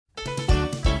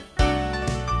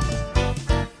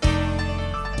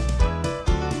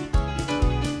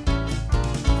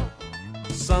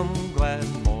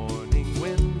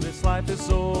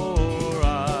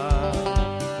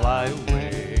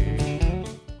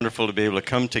Wonderful to be able to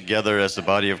come together as the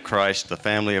body of Christ, the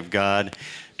family of God,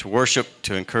 to worship,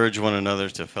 to encourage one another,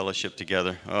 to fellowship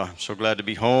together. Oh, I'm so glad to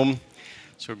be home.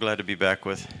 So glad to be back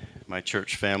with my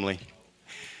church family.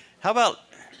 How about,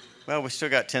 well, we still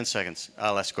got 10 seconds.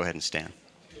 Let's go ahead and stand.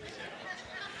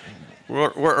 We're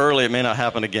early. It may not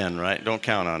happen again, right? Don't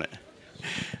count on it.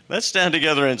 Let's stand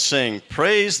together and sing,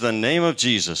 Praise the Name of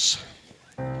Jesus.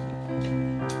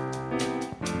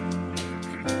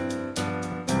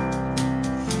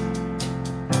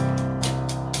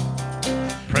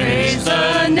 Praise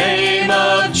the name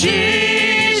of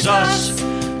Jesus.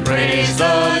 Praise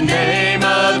the name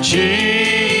of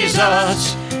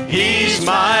Jesus. He's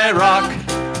my rock.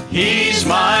 He's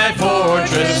my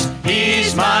fortress.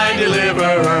 He's my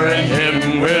deliverer. In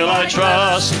him will I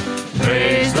trust.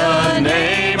 Praise the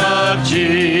name of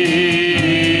Jesus.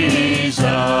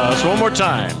 One more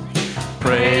time.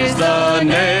 Praise the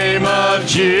name of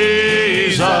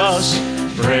Jesus.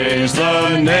 Praise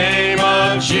the name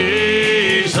of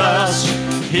Jesus.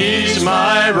 He's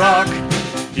my rock.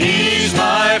 He's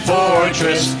my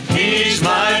fortress. He's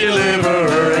my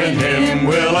deliverer. In him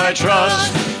will I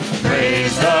trust.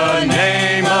 Praise the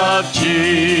name of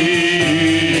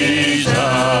Jesus.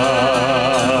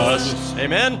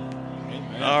 Amen?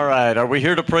 Amen. All right. Are we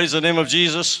here to praise the name of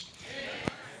Jesus?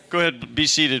 Go ahead, be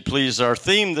seated, please. Our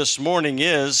theme this morning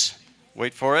is,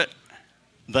 wait for it,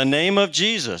 the name of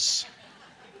Jesus.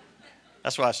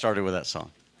 That's why I started with that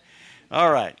song.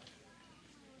 All right.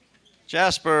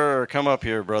 Jasper, come up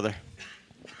here, brother.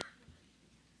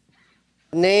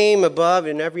 Name above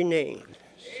in every name.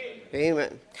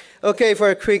 Amen. Okay, for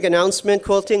a quick announcement,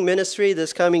 Quilting Ministry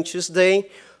this coming Tuesday,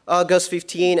 August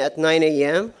 15 at 9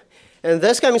 a.m. And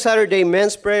this coming Saturday,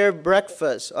 Men's Prayer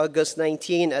Breakfast, August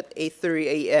 19 at 8:30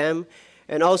 a.m.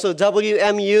 And also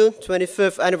WMU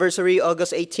 25th Anniversary,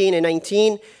 August 18 and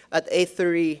 19 at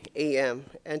 8:30 a.m.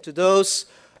 And to those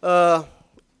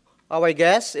our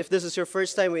guests, if this is your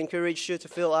first time, we encourage you to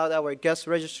fill out our guest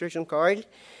registration card.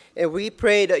 And we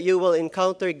pray that you will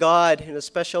encounter God in a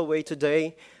special way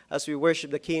today as we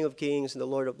worship the King of Kings and the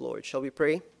Lord of Lords. Shall we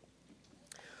pray?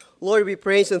 Lord, we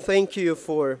praise and thank you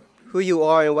for who you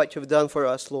are and what you've done for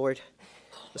us, Lord,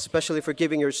 especially for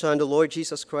giving your Son, the Lord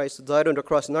Jesus Christ, to die on the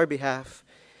cross on our behalf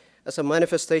as a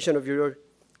manifestation of your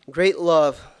great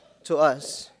love to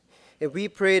us. And we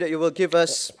pray that you will give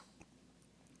us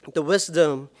the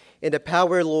wisdom and the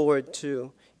power, Lord,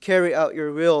 to carry out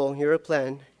your will, your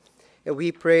plan. And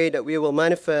we pray that we will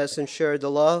manifest and share the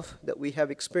love that we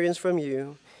have experienced from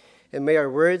you. And may our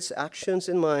words, actions,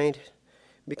 and mind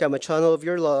become a channel of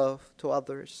your love to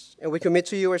others. And we commit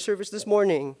to you our service this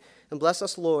morning. And bless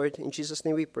us, Lord. In Jesus'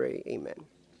 name we pray. Amen.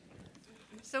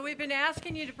 So we've been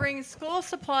asking you to bring school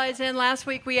supplies in. Last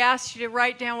week we asked you to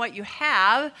write down what you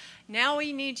have. Now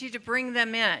we need you to bring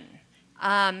them in.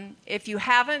 If you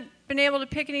haven't been able to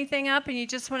pick anything up and you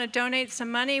just want to donate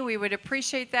some money, we would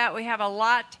appreciate that. We have a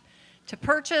lot to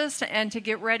purchase and to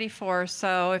get ready for.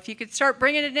 So if you could start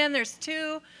bringing it in, there's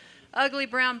 2 ugly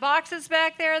brown boxes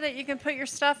back there that you can put your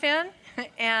stuff in.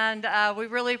 And we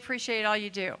really appreciate all you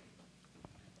do.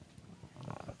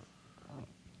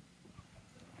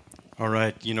 All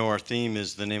right. You know, our theme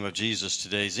is the name of Jesus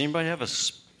today. Does anybody have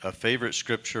a favorite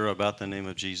scripture about the name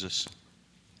of Jesus?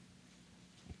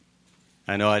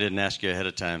 I know I didn't ask you ahead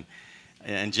of time.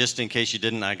 And just in case you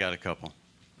didn't, I got a couple.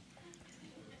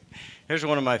 Here's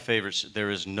one of my favorites.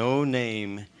 There is no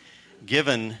name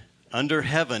given under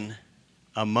heaven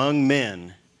among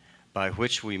men by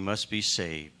which we must be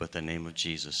saved but the name of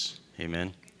Jesus.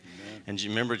 Amen? Amen. And you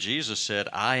remember Jesus said,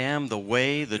 I am the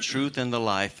way, the truth, and the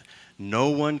life. No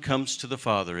one comes to the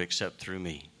Father except through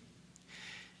me.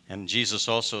 And Jesus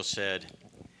also said,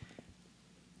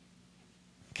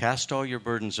 cast all your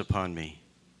burdens upon me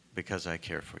because I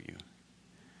care for you.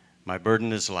 My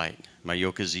burden is light. My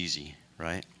yoke is easy,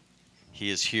 right? He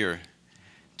is here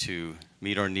to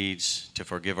meet our needs, to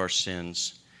forgive our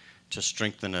sins, to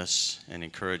strengthen us and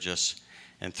encourage us.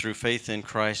 And through faith in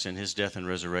Christ and his death and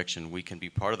resurrection, we can be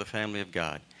part of the family of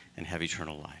God and have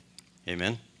eternal life.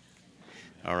 Amen?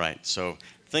 All right, so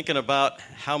thinking about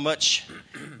how much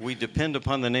we depend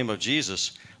upon the name of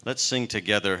Jesus, let's sing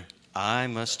together, I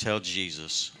must tell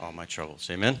Jesus all my troubles.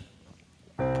 Amen?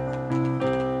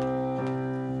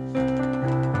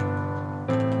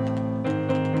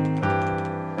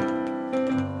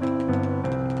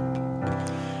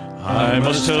 I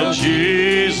must tell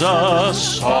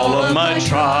Jesus all of my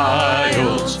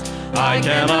trials. I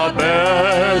cannot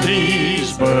bear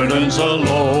these burdens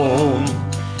alone.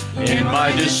 In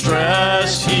my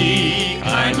distress, he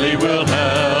kindly will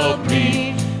help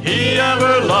me. He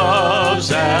ever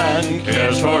loves and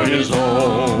cares for his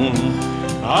own.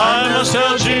 I must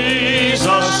tell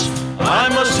Jesus, I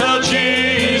must tell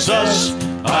Jesus,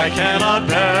 I cannot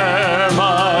bear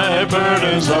my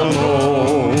burdens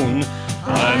alone.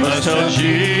 I must tell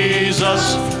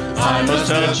Jesus, I must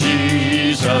tell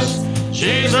Jesus,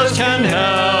 Jesus can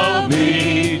help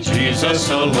me, Jesus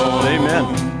alone.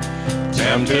 Amen.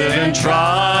 Tempted and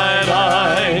tried,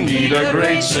 I need a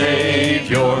great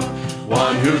Savior,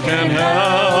 one who can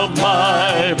help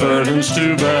my burdens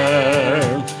to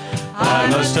bear. I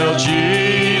must tell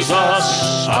Jesus,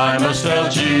 I must tell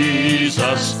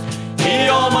Jesus, He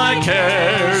all my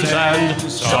cares and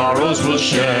sorrows will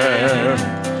share.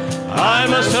 I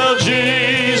must tell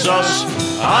Jesus,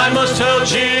 I must tell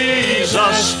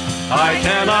Jesus, I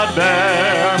cannot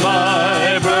bear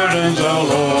my burdens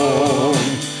alone.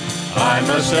 I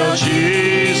must tell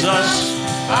Jesus,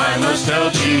 I must tell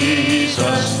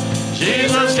Jesus,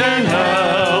 Jesus can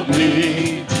help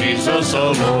me, Jesus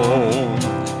alone.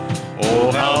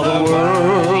 Oh, how the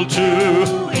world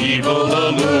to evil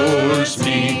allures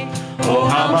me. Oh,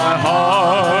 how my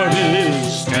heart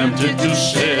is tempted to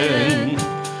sin.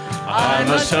 I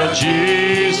must tell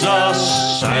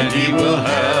Jesus, and He will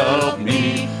help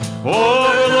me.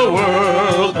 O'er the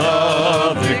world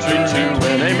the victory to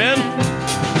win. Amen.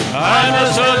 I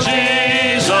must tell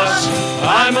Jesus,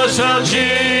 I must tell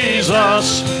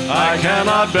Jesus, I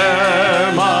cannot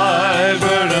bear my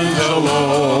burdens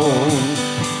alone.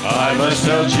 I must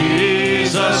tell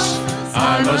Jesus,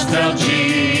 I must tell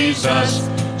Jesus,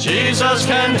 Jesus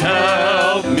can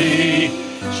help me,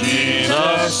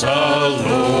 Jesus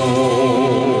alone.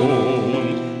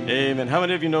 Amen. How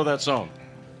many of you know that song?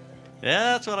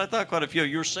 Yeah, that's what I thought. Quite a few.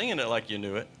 You were singing it like you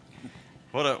knew it.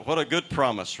 What a good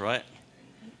promise, right?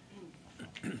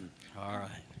 All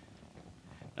right.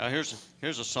 Now here's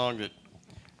a song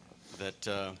that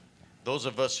those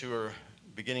of us who are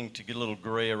beginning to get a little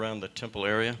gray around the temple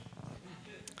area.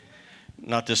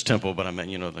 Not this temple, but I meant,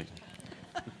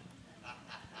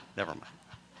 never mind.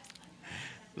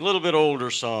 A little bit older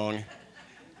song,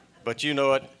 but you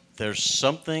know it. There's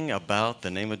something about the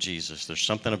name of Jesus. There's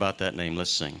something about that name. Let's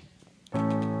sing.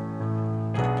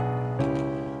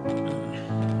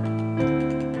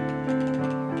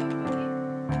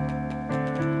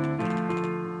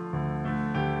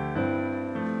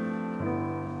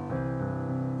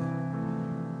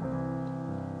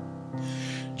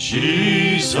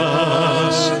 Jesus,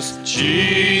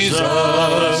 Jesus,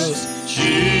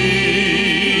 Jesus,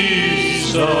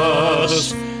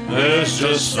 there's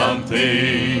just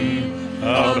something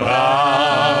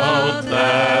about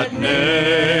that name.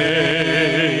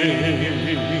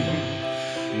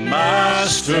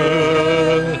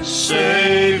 Master,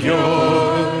 Savior,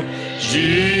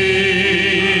 Jesus,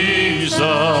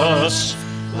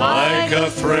 like a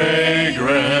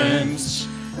fragrance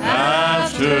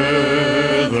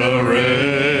after the rain.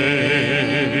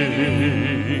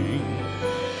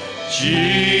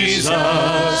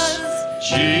 Jesus,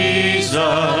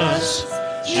 Jesus,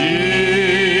 Jesus,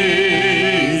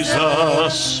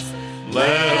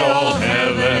 let all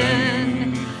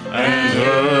heaven and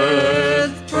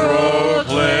earth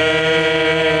proclaim.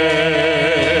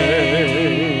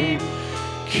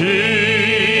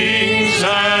 Kings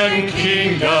and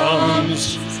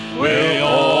kingdoms will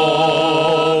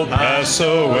all pass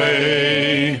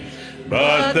away,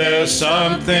 but there's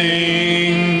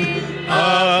something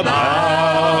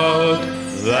about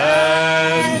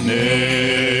that name.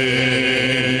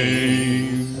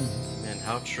 Man,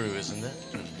 how true, isn't it?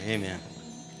 Amen.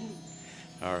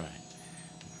 All right.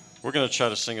 We're going to try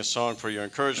to sing a song for your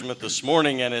encouragement this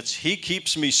morning, and it's He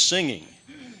Keeps Me Singing.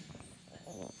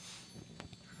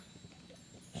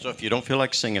 So if you don't feel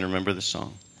like singing, remember the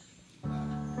song.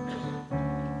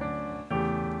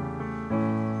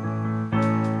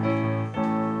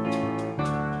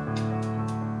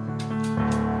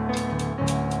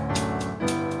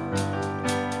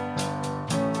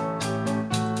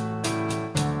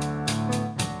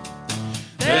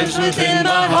 There's within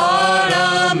my heart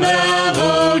a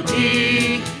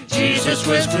melody, Jesus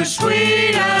whispers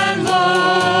sweet and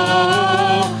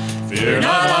low. Fear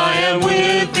not, I am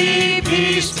with thee,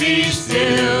 peace be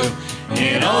still,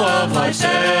 in all of life's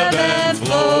ebb and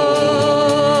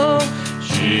flow.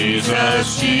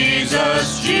 Jesus,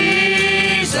 Jesus,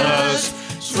 Jesus,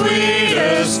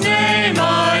 sweetest name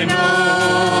I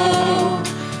know,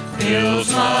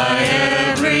 fills my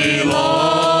every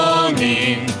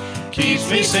longing, keeps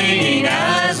me singing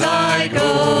as I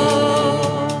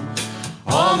go.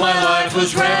 All my life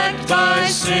was wrecked by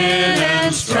sin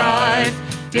and strife,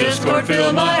 discord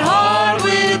filled my heart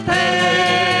with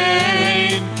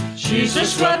pain.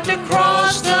 Jesus swept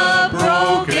across the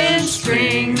broken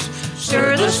strings,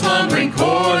 stir the slumbering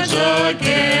chords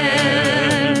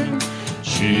again.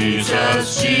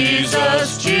 Jesus,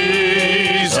 Jesus,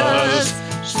 Jesus,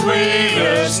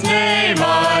 sweetest name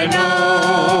I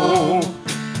know,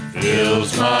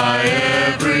 fills my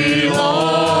every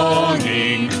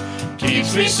longing,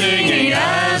 keeps me singing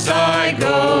as I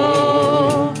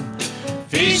go.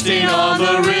 Feasting on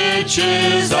the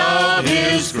riches of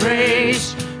His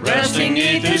grace, resting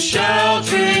 'neath His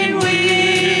sheltering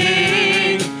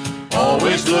wing,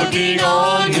 always looking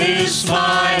on His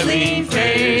smiling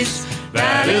face.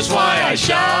 That is why I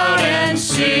shout and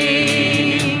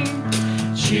sing.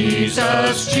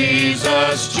 Jesus,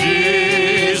 Jesus,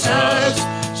 Jesus,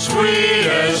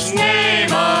 sweetest name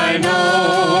I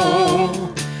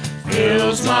know,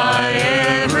 fills my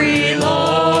every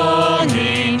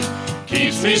longing,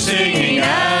 keeps me singing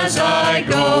as I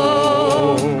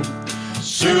go.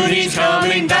 Soon He's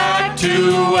coming back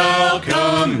to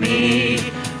welcome me,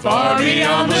 far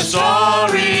beyond the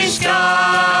starry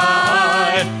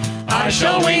sky. I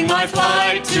shall wing my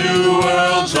flight to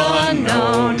worlds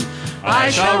unknown, I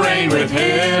shall reign with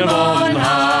Him on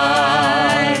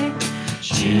high.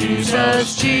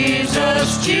 Jesus,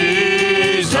 Jesus,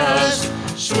 Jesus,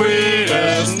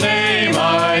 sweetest name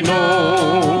I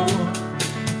know,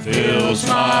 fills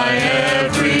my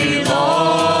every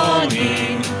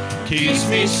longing, keeps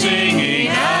me singing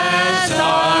as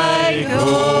I go.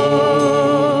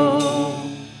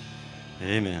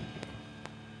 Amen.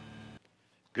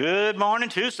 Good morning,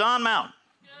 Tucson Mountain.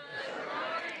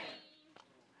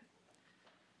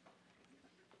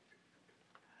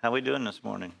 How we doing this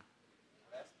morning?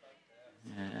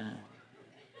 Yeah.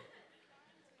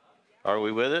 Are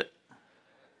we with it?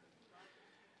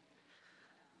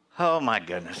 Oh my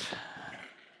goodness.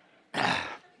 Have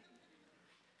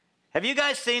you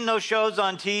guys seen those shows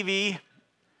on TV?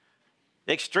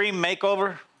 Extreme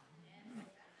Makeover?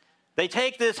 They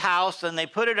take this house and they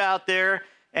put it out there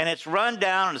and it's run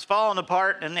down and it's falling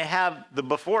apart, and they have the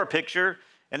before picture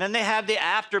and then they have the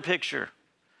after picture.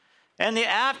 And the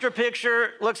after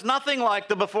picture looks nothing like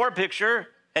the before picture,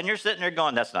 and you're sitting there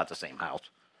going, that's not the same house.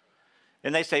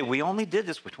 And they say, we only did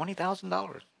this for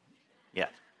 $20,000. Yeah,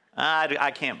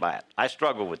 I can't buy it. I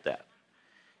struggle with that.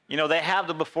 You know, they have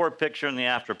the before picture and the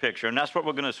after picture, and that's what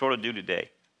we're going to sort of do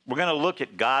today. We're going to look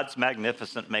at God's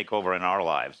magnificent makeover in our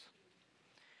lives.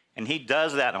 And He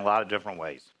does that in a lot of different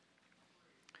ways.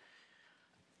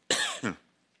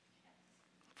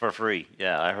 For free.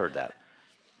 Yeah, I heard that.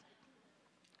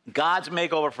 God's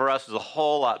makeover for us is a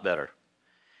whole lot better.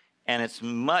 And it's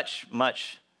much,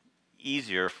 much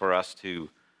easier for us to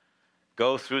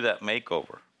go through that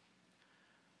makeover.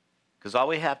 Because all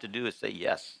we have to do is say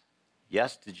yes.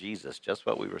 Yes to Jesus, just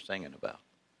what we were singing about.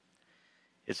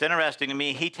 It's interesting to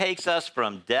me, He takes us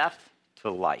from death to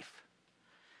life.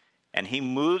 And He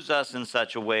moves us in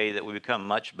such a way that we become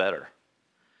much better.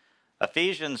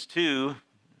 Ephesians 2,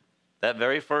 that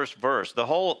very first verse, the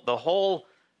whole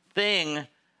thing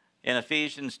in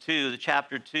Ephesians 2, the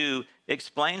chapter 2,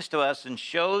 explains to us and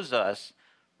shows us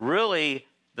really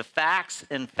the facts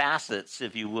and facets,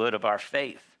 if you would, of our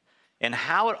faith and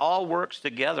how it all works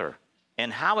together,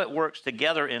 and how it works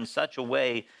together in such a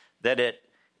way that it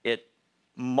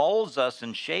molds us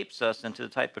and shapes us into the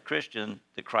type of Christian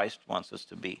that Christ wants us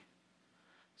to be.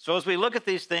 So as we look at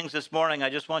these things this morning, I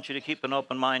just want you to keep an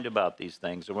open mind about these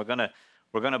things, and we're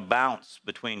going to bounce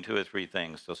between two or three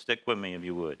things. So stick with me if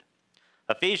you would.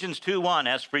 Ephesians 2:1,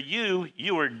 as for you,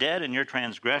 you were dead in your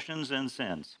transgressions and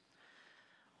sins.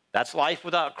 That's life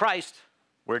without Christ.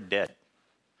 We're dead.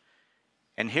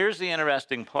 And here's the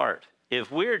interesting part.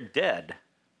 If we're dead,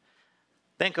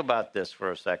 think about this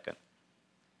for a second.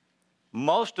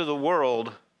 Most of the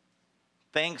world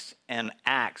thinks and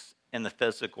acts in the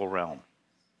physical realm.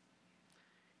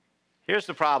 Here's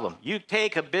the problem. You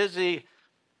take a busy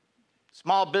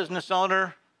small business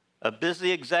owner, a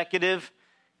busy executive,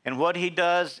 and what he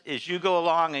does is you go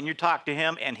along and you talk to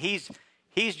him, and he's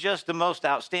just the most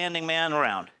outstanding man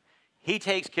around. He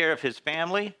takes care of his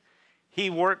family. He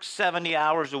works 70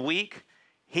 hours a week.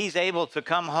 He's able to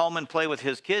come home and play with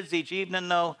his kids each evening,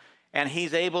 though, and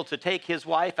he's able to take his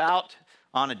wife out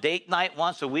on a date night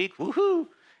once a week. Woohoo!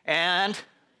 And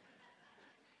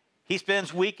he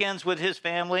spends weekends with his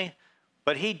family,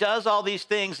 but he does all these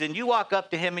things, and you walk up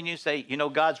to him and you say, you know,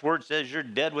 God's word says you're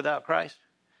dead without Christ.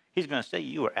 He's going to say,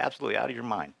 you are absolutely out of your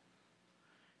mind.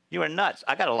 You are nuts.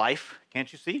 I got a life.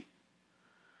 Can't you see?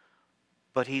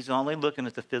 But he's only looking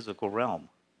at the physical realm.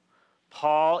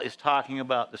 Paul is talking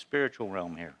about the spiritual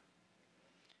realm here.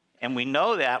 And we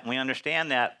know that, and we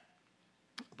understand that,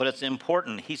 but it's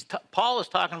important. Paul is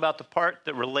talking about the part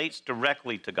that relates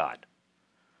directly to God.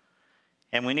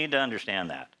 And we need to understand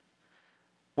that.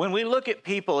 When we look at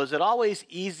people, is it always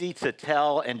easy to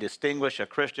tell and distinguish a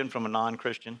Christian from a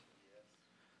non-Christian?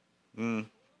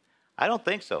 I don't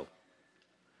think so.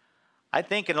 I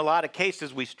think in a lot of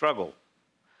cases we struggle.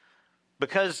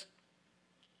 Because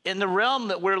in the realm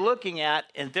that we're looking at,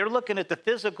 and they're looking at the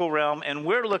physical realm, and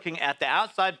we're looking at the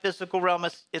outside physical realm,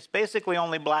 it's basically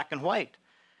only black and white.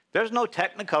 There's no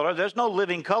technicolor, there's no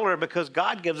living color, because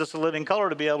God gives us a living color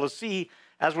to be able to see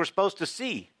as we're supposed to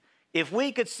see. If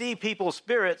we could see people's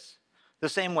spirits the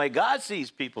same way God sees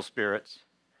people's spirits,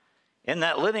 in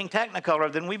that living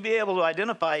technicolor, then we'd be able to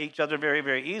identify each other very,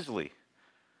 very easily.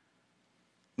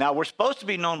 Now, we're supposed to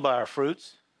be known by our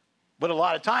fruits, but a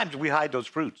lot of times we hide those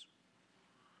fruits.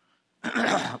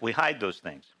 We hide those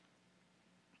things.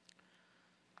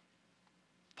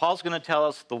 Paul's going to tell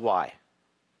us the why,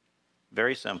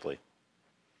 very simply.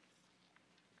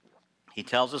 He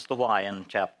tells us the why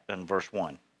in verse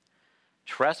 1.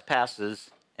 Trespasses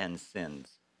and sins.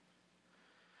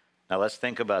 Now let's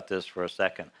think about this for a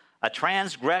second. A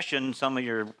transgression, some of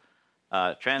your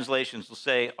translations will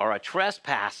say, or a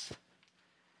trespass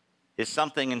is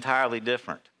something entirely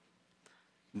different.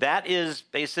 That is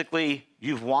basically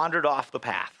you've wandered off the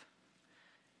path.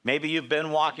 Maybe you've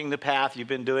been walking the path, you've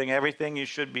been doing everything you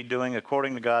should be doing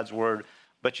according to God's word,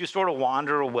 but you sort of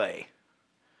wander away.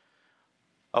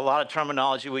 A lot of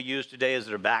terminology we use today is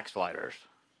they're backsliders.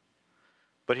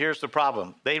 But here's the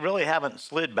problem. They really haven't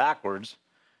slid backwards.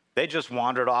 They just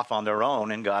wandered off on their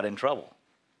own and got in trouble.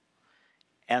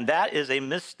 And that is a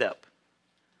misstep.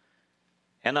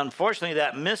 And unfortunately,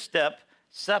 that misstep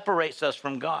separates us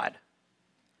from God.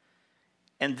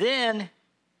 And then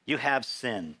you have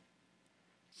sin.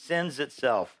 Sin's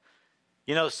itself.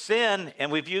 You know, sin,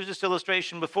 and we've used this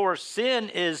illustration before,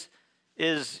 sin is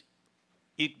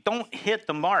you don't hit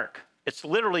the mark. It's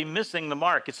literally missing the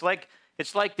mark. It's like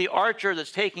the archer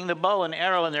that's taking the bow and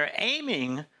arrow and they're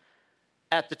aiming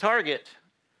at the target,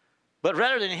 but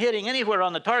rather than hitting anywhere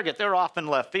on the target, they're off in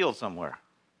left field somewhere.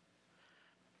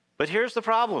 But here's the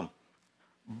problem.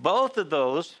 Both of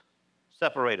those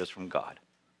separate us from God.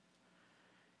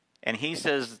 And he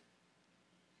says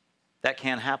that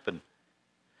can't happen.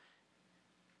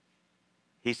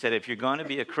 He said, if you're going to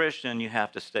be a Christian, you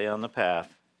have to stay on the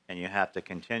path and you have to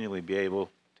continually be able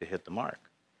to hit the mark.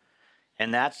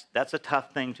 And that's a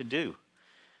tough thing to do.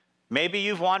 Maybe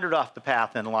you've wandered off the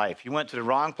path in life. You went to the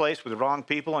wrong place with the wrong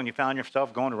people and you found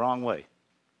yourself going the wrong way.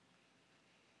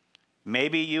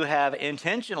 Maybe you have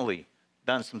intentionally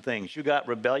done some things. You got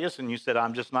rebellious and you said,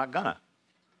 I'm just not gonna.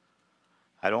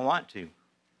 I don't want to.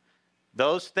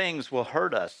 Those things will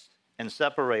hurt us and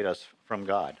separate us from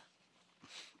God.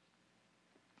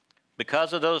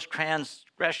 Because of those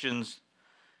transgressions,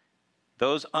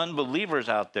 those unbelievers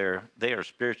out there, they are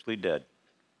spiritually dead.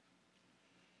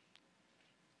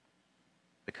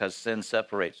 Because sin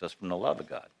separates us from the love of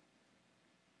God.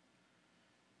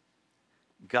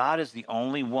 God is the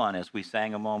only one, as we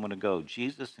sang a moment ago,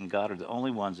 Jesus and God are the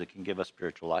only ones that can give us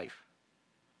spiritual life.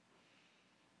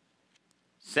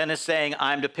 Sin is saying,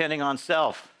 I'm depending on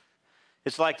self.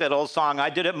 It's like that old song, I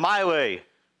did it my way.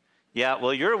 Yeah,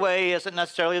 well, your way isn't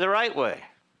necessarily the right way.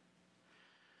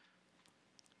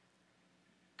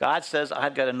 God says,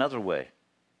 I've got another way.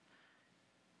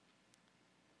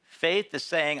 Faith is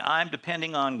saying, I'm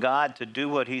depending on God to do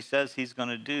what he says he's going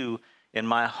to do, and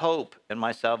my hope and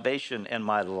my salvation and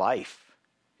my life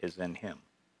is in him.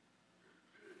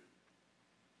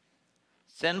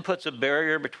 Sin puts a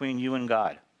barrier between you and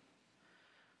God.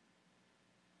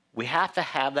 We have to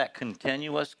have that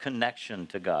continuous connection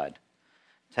to God,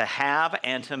 to have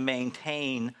and to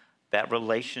maintain that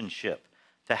relationship,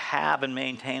 to have and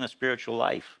maintain a spiritual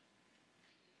life.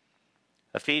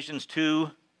 Ephesians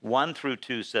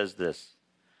 2:1-2 says this.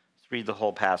 Let's read the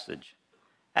whole passage.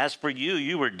 As for you,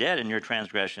 you were dead in your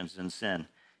transgressions and sin,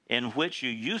 in which you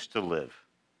used to live.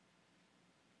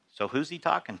 So who's he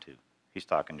talking to? He's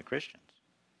talking to Christians.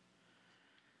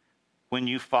 When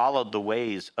you followed the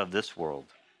ways of this world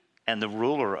and the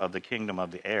ruler of the kingdom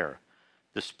of the air,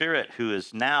 the spirit who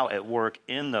is now at work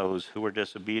in those who are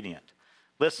disobedient.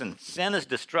 Listen, sin is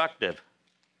destructive.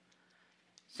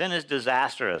 Sin is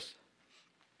disastrous,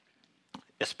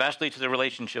 especially to the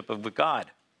relationship with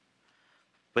God.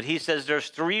 But he says there's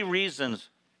 3 reasons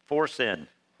for sin,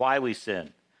 why we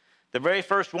sin. The very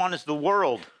first one is the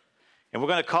world, and we're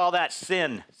going to call that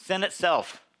sin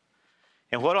itself.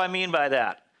 And what do I mean by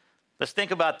that? Let's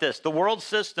think about this. The world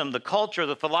system, the culture,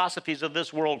 the philosophies of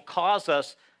this world cause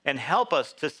us and help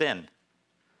us to sin.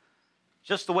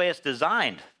 Just the way it's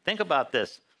designed. Think about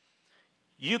this.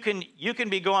 You can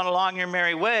be going along your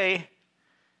merry way,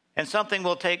 and something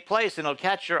will take place, and it'll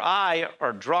catch your eye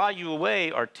or draw you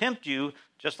away or tempt you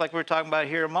just like we were talking about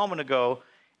here a moment ago,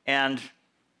 and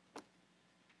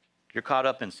you're caught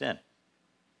up in sin.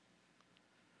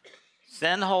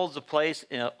 Sin holds a place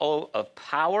of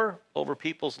power over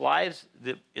people's lives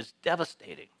that is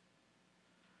devastating.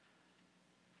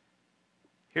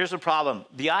 Here's the problem.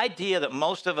 The idea that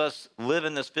most of us live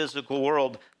in this physical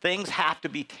world, things have to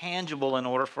be tangible in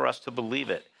order for us to believe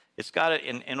it. It's got to,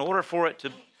 in order for it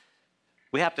to,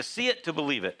 we have to see it to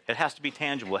believe it. It has to be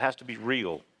tangible. It has to be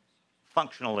real,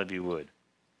 functional, if you would.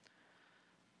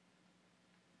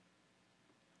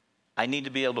 I need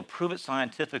to be able to prove it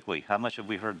scientifically. How much have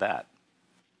we heard that?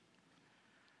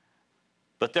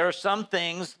 But there are some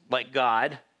things like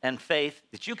God and faith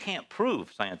that you can't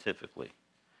prove scientifically.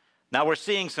 Now we're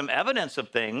seeing some evidence of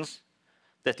things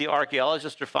that the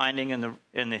archaeologists are finding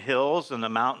in the hills and the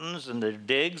mountains and the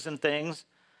digs and things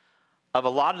of a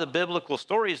lot of the biblical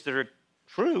stories that are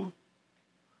true.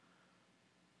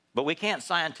 But we can't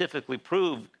scientifically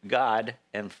prove God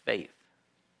and faith.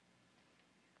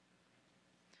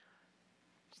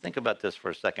 Let's think about this for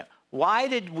a second. Why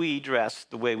did we dress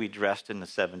the way we dressed in the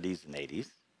 70s and 80s?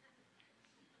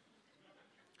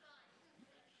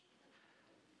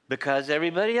 Because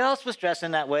everybody else was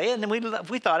dressing that way, and then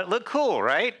we thought it looked cool,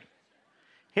 right?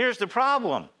 Here's the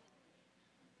problem.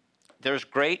 There's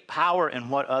great power in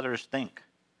what others think.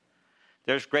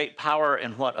 There's great power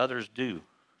in what others do.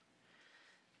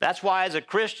 That's why as a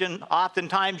Christian,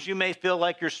 oftentimes you may feel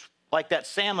like you're like that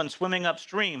salmon swimming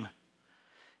upstream.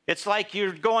 It's like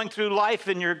you're going through life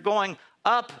and you're going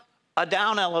up a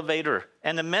down elevator.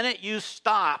 And the minute you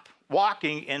stop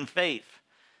walking in faith,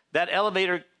 that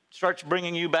elevator starts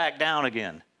bringing you back down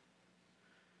again.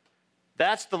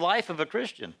 That's the life of a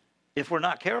Christian if we're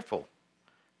not careful.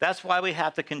 That's why we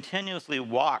have to continuously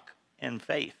walk in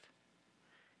faith.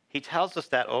 He tells us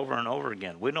that over and over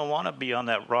again. We don't want to be on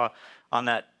that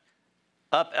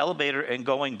up elevator and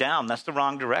going down. That's the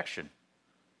wrong direction.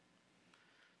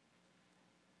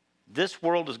 This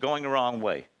world is going the wrong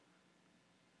way.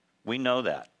 We know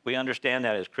that. We understand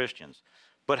that as Christians.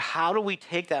 But how do we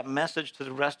take that message to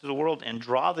the rest of the world and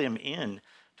draw them in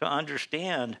to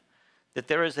understand that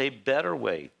there is a better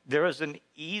way, there is an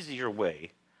easier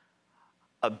way,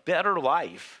 a better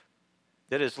life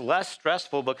that is less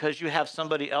stressful because you have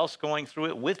somebody else going through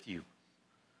it with you?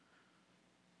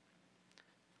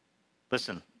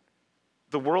 Listen,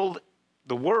 the world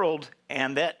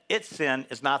and that its sin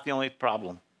is not the only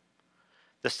problem.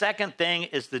 The second thing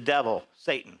is the devil,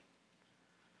 Satan.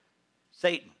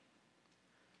 Satan.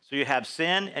 So you have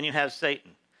sin and you have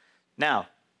Satan. Now,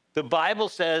 the Bible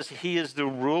says he is the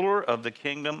ruler of the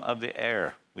kingdom of the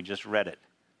air. We just read it.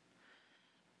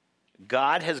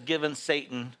 God has given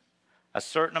Satan a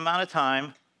certain amount of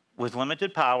time with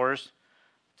limited powers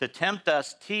to tempt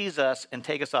us, tease us, and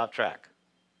take us off track.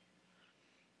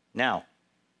 Now,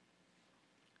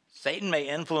 Satan may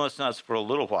influence us for a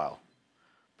little while,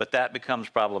 but that becomes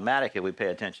problematic if we pay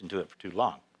attention to it for too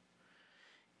long.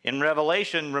 In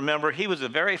Revelation, remember, he was the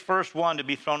very first one to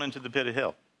be thrown into the pit of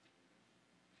hell.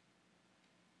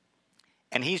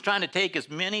 And he's trying to take as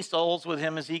many souls with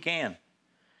him as he can,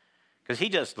 because he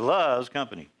just loves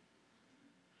company.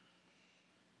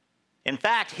 In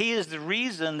fact, he is the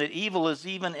reason that evil is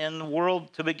even in the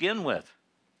world to begin with.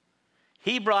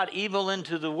 He brought evil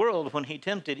into the world when he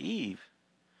tempted Eve.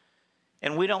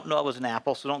 And we don't know it was an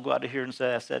apple, so don't go out of here and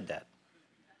say I said that.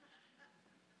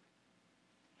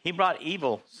 He brought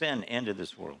evil, sin, into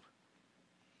this world.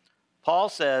 Paul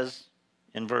says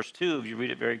in verse 2, if you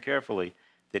read it very carefully,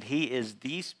 that he is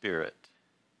the Spirit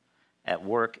at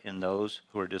work in those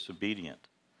who are disobedient.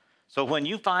 So when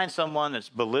you find someone that's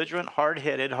belligerent,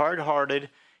 hard-headed, hard-hearted,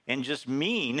 and just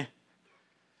mean,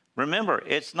 remember,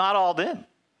 it's not all them.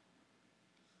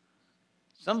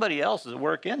 Somebody else is at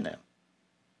work in them.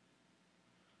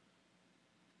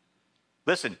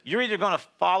 Listen, you're either going to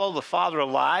follow the father of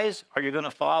lies or you're going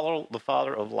to follow the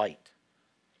father of light.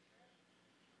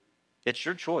 It's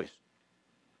your choice.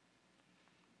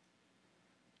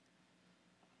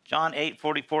 John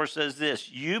 8:44 says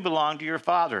this, you belong to your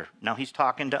father. Now he's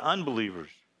talking to unbelievers,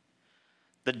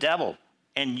 the devil,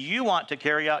 and you want to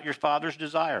carry out your father's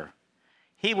desire.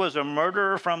 He was a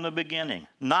murderer from the beginning,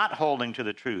 not holding to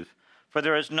the truth, for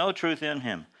there is no truth in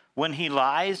him. When he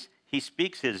lies, he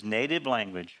speaks his native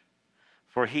language,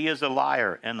 for he is a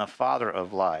liar and the father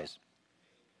of lies.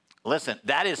 Listen,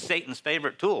 that is Satan's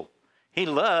favorite tool. He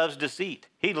loves deceit.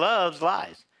 He loves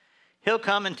lies. He'll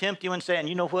come and tempt you and say, and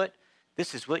you know what?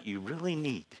 This is what you really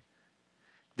need.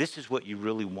 This is what you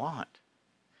really want.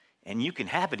 And you can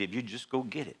have it if you just go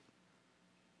get it.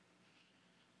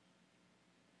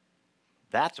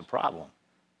 That's a problem.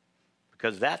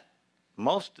 Because that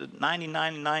most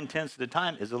 99.9 of the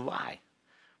time is a lie.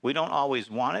 We don't always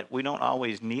want it. We don't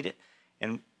always need it.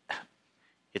 And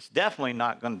it's definitely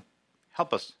not going to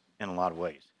help us in a lot of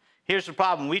ways. Here's the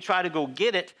problem. We try to go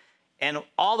get it, and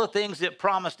all the things it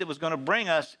promised it was going to bring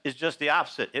us is just the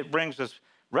opposite. It brings us,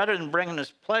 rather than bringing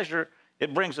us pleasure,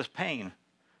 it brings us pain.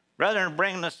 Rather than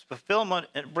bringing us fulfillment,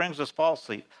 it brings us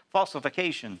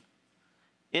falsification.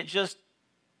 It just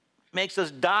makes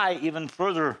us die even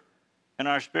further in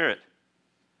our spirit.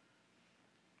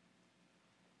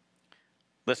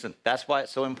 Listen, that's why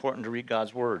it's so important to read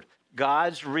God's word.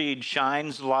 God's read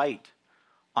shines light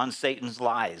on Satan's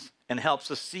lies and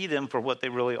helps us see them for what they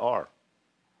really are.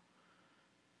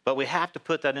 But we have to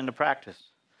put that into practice.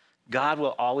 God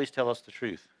will always tell us the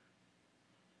truth.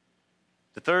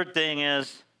 The third thing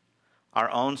is our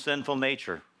own sinful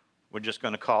nature. We're just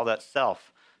going to call that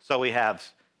self. So we have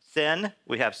sin,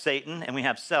 we have Satan, and we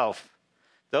have self.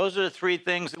 Those are the three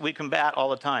things that we combat all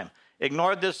the time.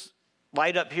 Ignore this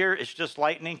light up here. It's just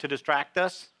lightning to distract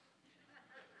us.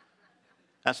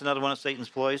 That's another one of Satan's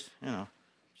ploys.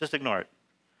 Just ignore it.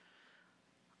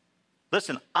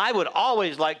 Listen, I would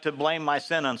always like to blame my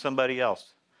sin on somebody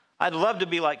else. I'd love to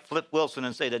be like Flip Wilson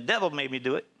and say, the devil made me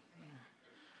do it.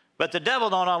 But the devil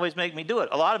don't always make me do it.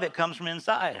 A lot of it comes from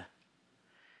inside.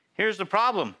 Here's the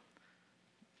problem.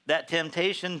 That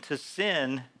temptation to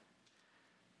sin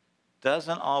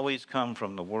doesn't always come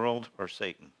from the world or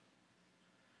Satan.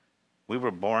 We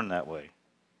were born that way.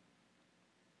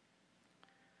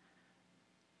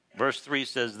 Verse 3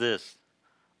 says this,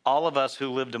 all of us who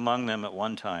lived among them at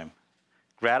one time,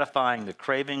 gratifying the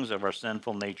cravings of our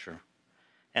sinful nature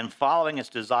and following its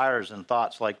desires and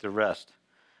thoughts like the rest,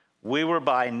 we were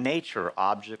by nature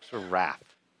objects of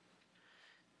wrath.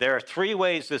 There are three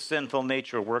ways this sinful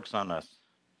nature works on us,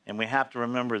 and we have to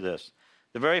remember this.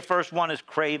 The very first one is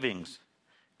cravings.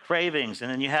 Cravings,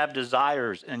 and then you have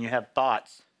desires, and you have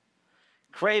thoughts.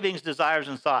 Cravings, desires,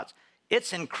 and thoughts.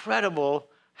 It's incredible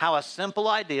how a simple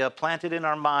idea planted in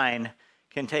our mind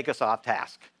can take us off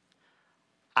task.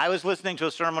 I was listening to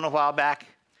a sermon a while back,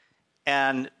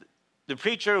 and the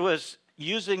preacher was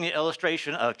using the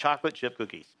illustration of chocolate chip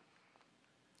cookies.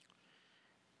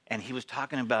 And he was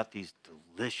talking about these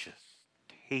delicious,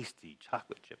 tasty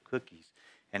chocolate chip cookies.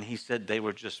 And he said they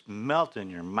were just melt in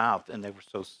your mouth, and they were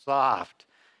so soft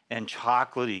and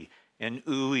chocolatey and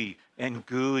ooey and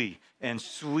gooey and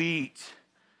sweet.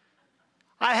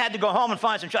 I had to go home and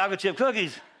find some chocolate chip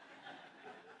cookies.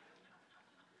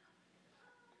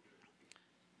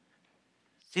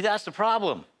 See, that's the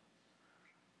problem.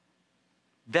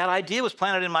 That idea was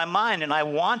planted in my mind, and I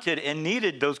wanted and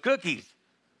needed those cookies.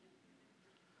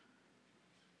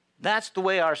 That's the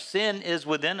way our sin is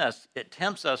within us. It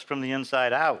tempts us from the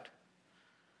inside out.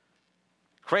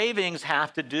 Cravings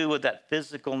have to do with that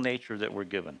physical nature that we're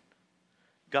given.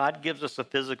 God gives us a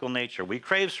physical nature. We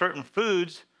crave certain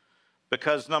foods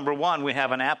because, number one, we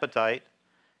have an appetite,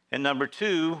 and number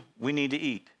two, we need to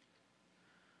eat.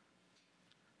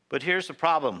 But here's the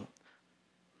problem.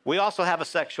 We also have a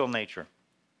sexual nature.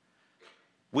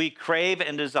 We crave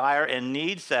and desire and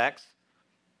need sex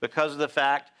because of the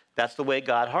fact that's the way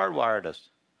God hardwired us.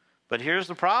 But here's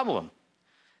the problem.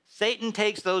 Satan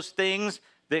takes those things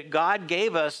that God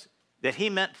gave us that he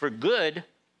meant for good,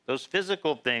 those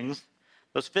physical things,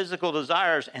 those physical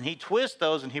desires, and he twists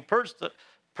those and he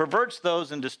perverts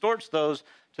those and distorts those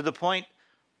to the point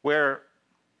where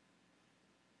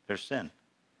there's sin.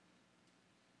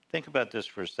 Think about this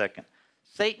for a second.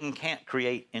 Satan can't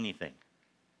create anything.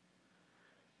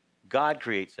 God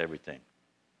creates everything.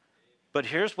 But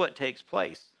here's what takes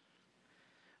place.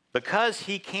 Because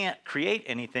he can't create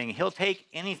anything, he'll take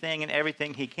anything and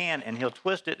everything he can, and he'll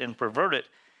twist it and pervert it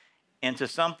into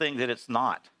something that it's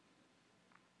not.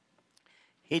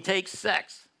 He takes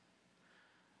sex,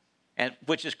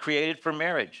 which is created for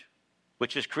marriage,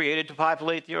 which is created to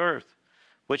populate the earth,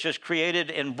 which is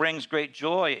created and brings great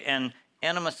joy and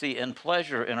intimacy and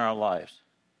pleasure in our lives.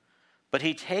 But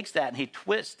he takes that and he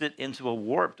twists it into a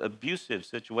warped, abusive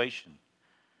situation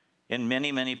in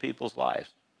many, many people's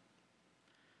lives.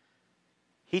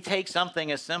 He takes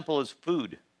something as simple as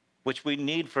food, which we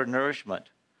need for nourishment,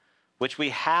 which we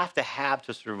have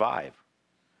to survive.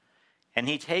 And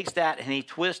he takes that and he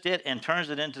twists it and turns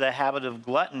it into the habit of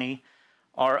gluttony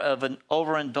or of an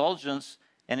overindulgence,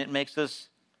 and it makes us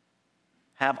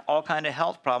have all kinds of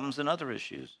health problems and other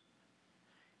issues.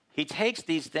 He takes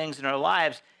these things in our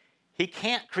lives. He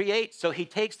can't create, so he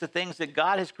takes the things that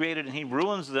God has created and he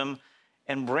ruins them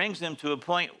and brings them to a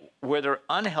point where they're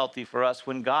unhealthy for us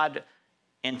when God's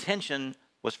intention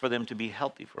was for them to be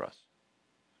healthy for us.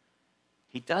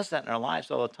 He does that in our lives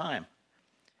all the time.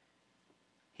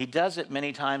 He does it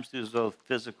many times through those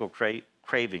physical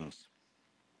cravings.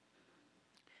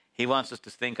 He wants us to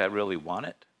think, I really want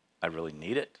it. I really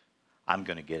need it. I'm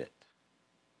going to get it.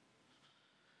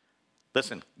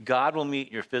 Listen, God will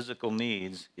meet your physical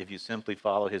needs if you simply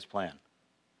follow his plan.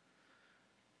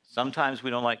 Sometimes we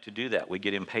don't like to do that. We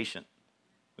get impatient.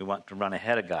 We want to run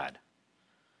ahead of God.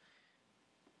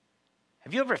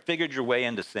 Have you ever figured your way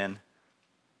into sin?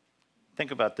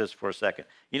 Think about this for a second.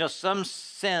 You know, some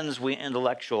sins we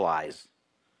intellectualize,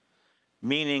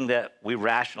 meaning that we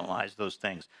rationalize those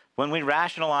things. When we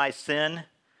rationalize sin,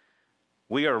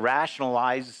 we are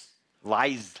rationalizing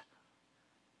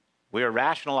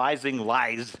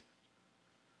lies.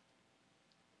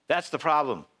 That's the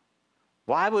problem.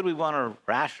 Why would we want to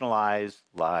rationalize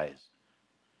lies?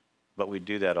 But we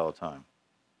do that all the time.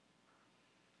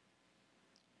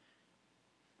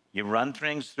 You run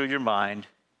things through your mind,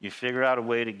 you figure out a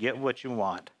way to get what you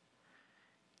want,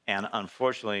 and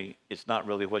unfortunately, it's not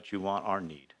really what you want or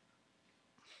need.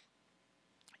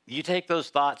 You take those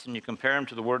thoughts and you compare them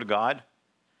to the Word of God,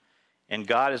 and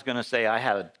God is going to say, I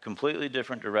have a completely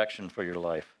different direction for your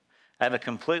life. I have a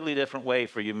completely different way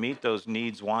for you to meet those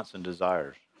needs, wants, and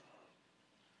desires.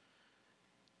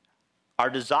 Our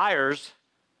desires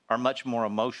are much more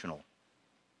emotional.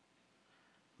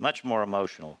 Much more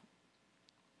emotional.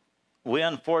 We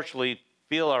unfortunately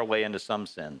feel our way into some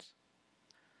sins.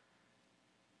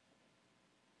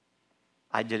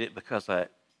 I did it because I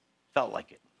felt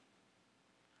like it.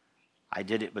 I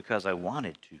did it because I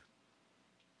wanted to.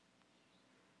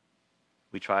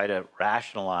 We try to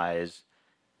rationalize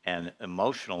and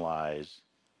emotionalize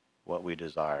what we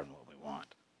desire and what we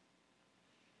want.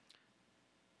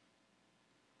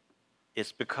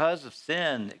 It's because of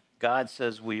sin that God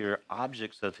says we are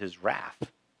objects of his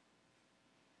wrath.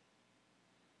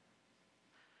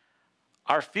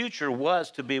 Our future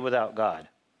was to be without God.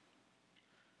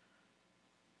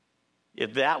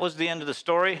 If that was the end of the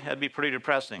story, that'd be pretty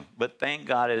depressing. But thank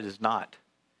God it is not.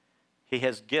 He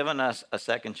has given us a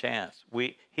second chance.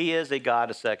 He is a God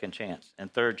of second chance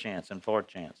and third chance and fourth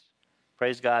chance.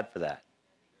 Praise God for that.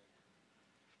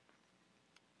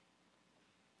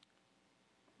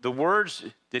 The words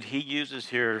that he uses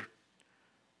here,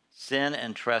 sin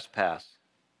and trespass,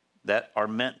 that are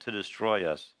meant to destroy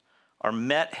us, are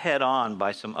met head on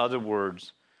by some other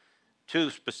words, two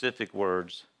specific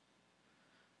words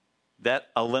that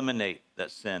eliminate that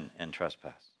sin and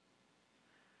trespass.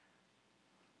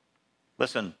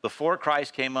 Listen, before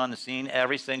Christ came on the scene,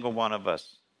 every single one of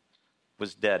us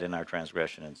was dead in our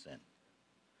transgression and sin.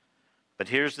 But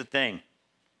here's the thing.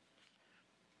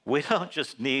 We don't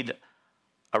just need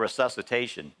a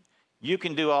resuscitation. You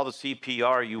can do all the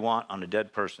CPR you want on a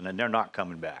dead person, and they're not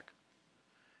coming back.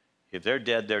 If they're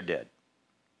dead, they're dead.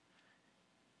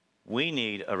 We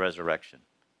need a resurrection.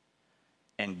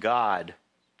 And God,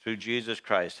 through Jesus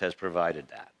Christ, has provided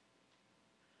that.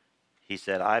 He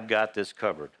said, I've got this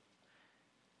covered.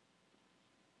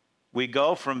 We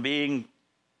go from being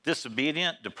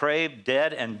disobedient, depraved,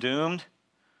 dead, and doomed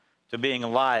to being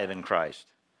alive in Christ.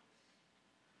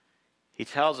 He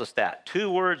tells us that. Two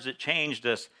words that changed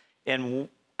us. And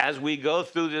as we go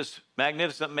through this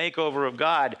magnificent makeover of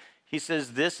God, he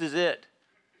says, this is it.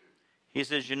 He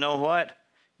says, you know what?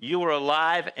 You were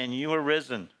alive and you were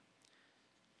risen.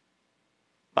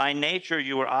 By nature,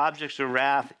 you were objects of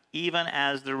wrath, even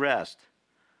as the rest.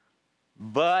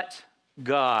 But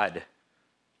God.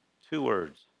 Two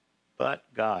words. But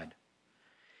God.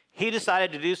 He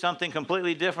decided to do something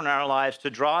completely different in our lives to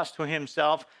draw us to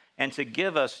himself and to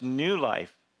give us new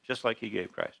life, just like he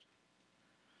gave Christ.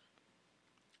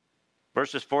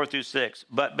 Verses 4-6.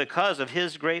 But because of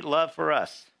his great love for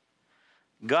us,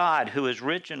 God, who is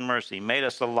rich in mercy, made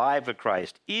us alive with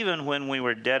Christ, even when we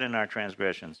were dead in our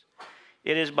transgressions.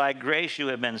 It is by grace you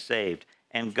have been saved.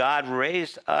 And God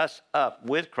raised us up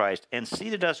with Christ and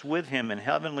seated us with him in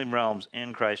heavenly realms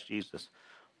in Christ Jesus.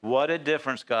 What a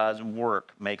difference God's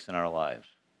work makes in our lives.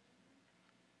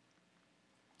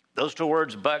 Those two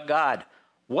words, but God.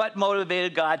 What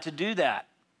motivated God to do that?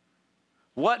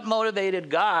 What motivated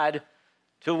God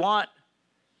to want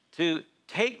to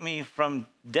take me from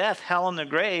death, hell, and the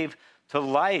grave to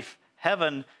life,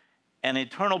 heaven, and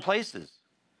eternal places?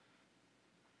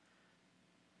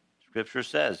 Scripture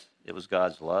says it was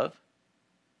God's love,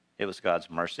 it was God's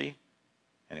mercy,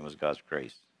 and it was God's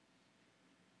grace.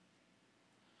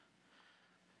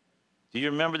 Do you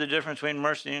remember the difference between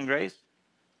mercy and grace?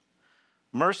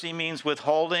 Mercy means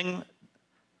withholding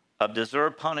of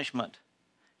deserved punishment.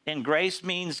 And grace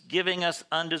means giving us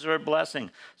undeserved blessing.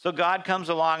 So God comes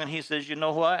along and he says, you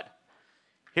know what?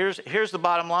 Here's the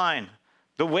bottom line.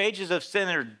 The wages of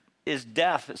sin is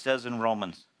death, it says in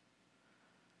Romans.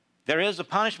 There is a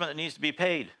punishment that needs to be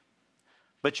paid,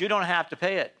 but you don't have to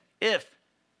pay it if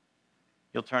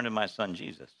you'll turn to my son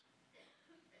Jesus.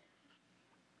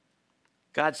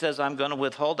 God says, I'm going to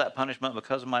withhold that punishment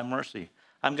because of my mercy.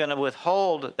 I'm going to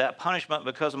withhold that punishment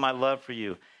because of my love for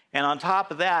you. And on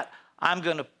top of that, I'm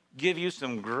going to give you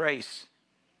some grace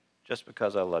just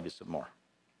because I love you some more.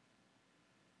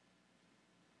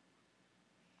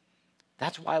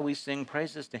 That's why we sing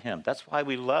praises to him. That's why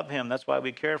we love him. That's why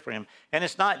we care for him. And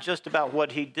it's not just about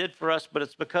what he did for us, but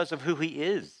it's because of who he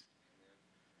is.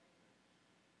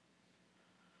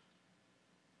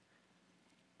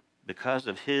 Because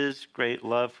of his great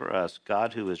love for us,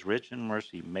 God, who is rich in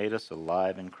mercy, made us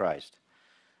alive in Christ.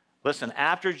 Listen,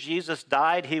 after Jesus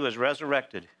died, he was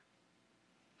resurrected.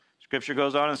 Scripture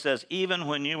goes on and says, even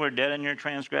when you were dead in your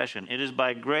transgression, it is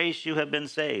by grace you have been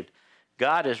saved.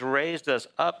 God has raised us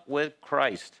up with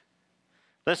Christ.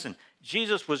 Listen,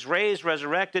 Jesus was raised,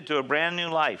 resurrected to a brand new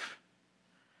life.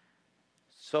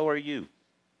 So are you.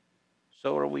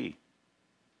 So are we.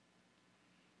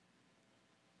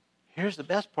 Here's the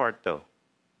best part, though.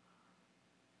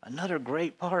 Another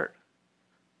great part.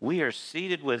 We are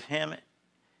seated with him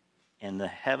in the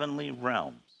heavenly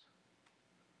realms.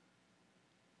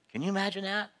 Can you imagine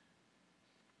that?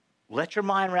 Let your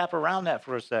mind wrap around that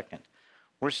for a second.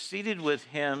 We're seated with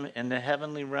him in the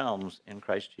heavenly realms in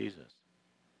Christ Jesus.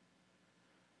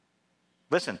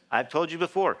 Listen, I've told you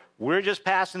before, we're just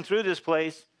passing through this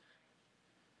place.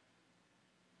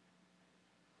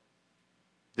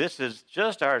 This is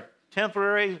just our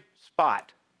temporary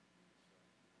spot.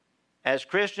 As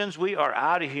Christians, we are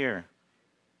out of here.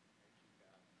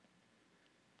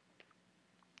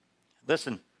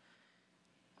 Listen,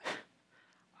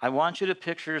 I want you to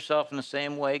picture yourself in the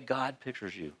same way God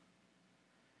pictures you.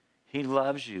 He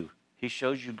loves you. He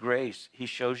shows you grace. He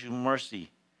shows you mercy.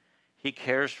 He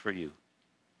cares for you.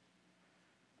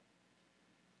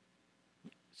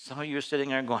 Some of you are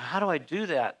sitting there going, how do I do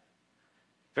that?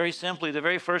 Very simply, the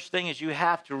very first thing is you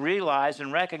have to realize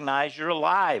and recognize you're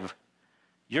alive.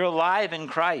 You're alive in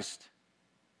Christ.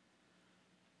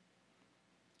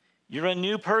 You're a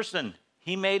new person.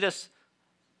 He made us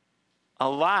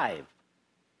alive.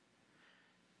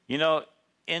 You know,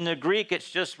 in the Greek, it's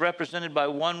just represented by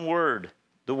one word.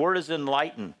 The word is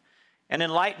enlighten. And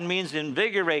enlighten means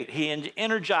invigorate. He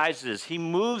energizes. He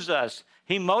moves us.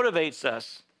 He motivates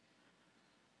us.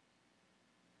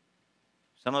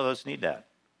 Some of us need that.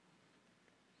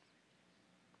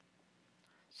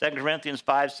 2 Corinthians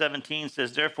 5:17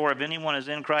 says, therefore, if anyone is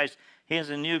in Christ, he is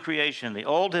a new creation. The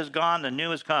old has gone, the new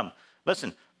has come.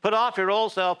 Listen, put off your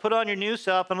old self, put on your new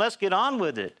self, and let's get on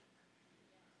with it.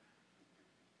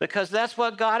 Because that's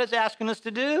what God is asking us to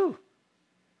do.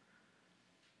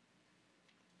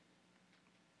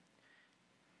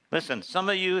 Listen, some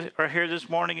of you are here this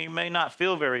morning, you may not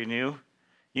feel very new.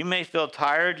 You may feel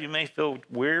tired, you may feel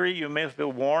weary, you may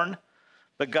feel worn,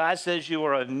 but God says you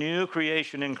are a new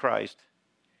creation in Christ.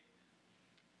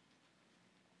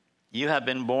 You have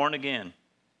been born again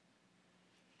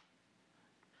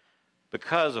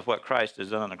because of what Christ has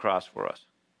done on the cross for us.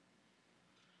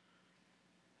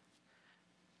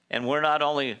 And we're not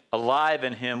only alive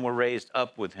in him, we're raised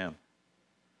up with him.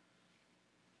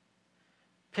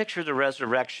 Picture the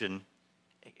resurrection.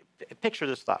 Picture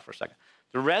this thought for a second.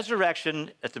 The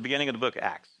resurrection at the beginning of the book of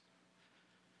Acts.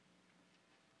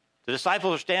 The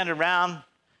disciples are standing around.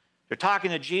 They're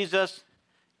talking to Jesus.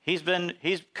 He's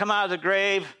come out of the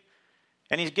grave,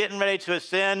 and he's getting ready to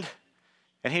ascend.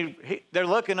 And they're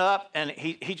looking up, and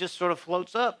he just sort of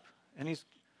floats up. And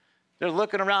they're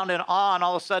looking around in awe, and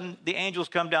all of a sudden, the angels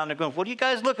come down. They're going, what are you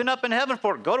guys looking up in heaven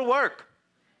for? Go to work.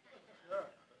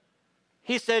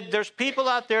 He said, there's people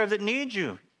out there that need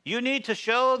you. You need to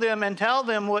show them and tell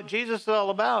them what Jesus is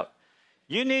all about.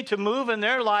 You need to move in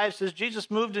their lives as Jesus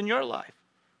moved in your life.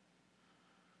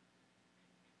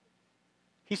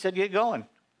 He said, get going.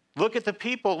 Look at the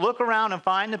people. Look around and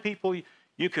find the people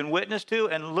you can witness to,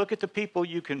 and look at the people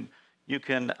you can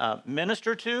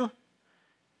minister to,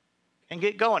 and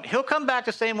get going. He'll come back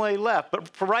the same way he left, but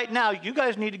for right now, you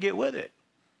guys need to get with it.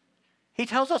 He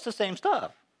tells us the same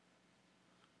stuff.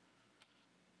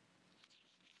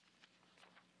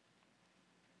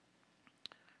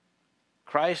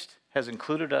 Christ has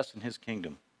included us in his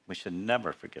kingdom. We should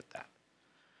never forget that.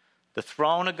 The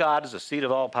throne of God is the seat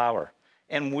of all power,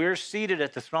 and we're seated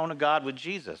at the throne of God with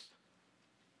Jesus.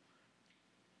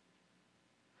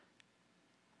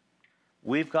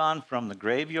 We've gone from the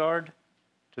graveyard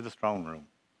to the throne room.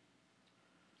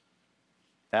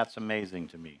 That's amazing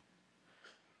to me.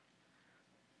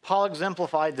 Paul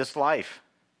exemplified this life.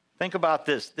 Think about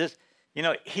this.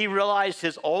 He realized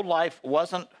his old life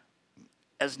wasn't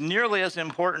as nearly as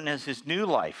important as his new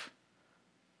life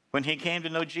when he came to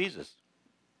know Jesus.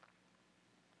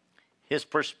 His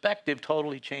perspective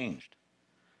totally changed.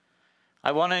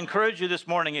 I want to encourage you this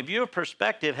morning, if your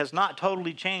perspective has not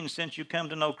totally changed since you come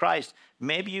to know Christ,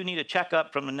 maybe you need a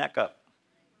checkup from the neck up.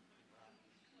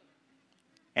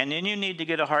 And then you need to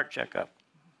get a heart checkup.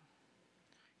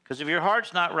 Because if your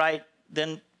heart's not right,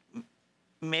 then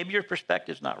maybe your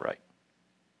perspective's not right.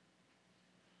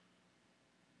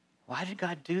 Why did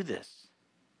God do this?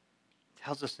 It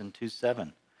tells us in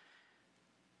 2:7.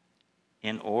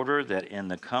 In order that in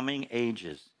the coming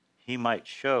ages he might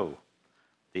show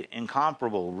the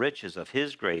incomparable riches of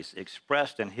his grace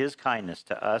expressed in his kindness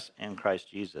to us in Christ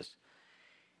Jesus.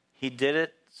 He did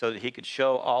it so that he could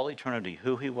show all eternity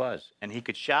who he was, and he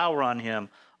could shower on him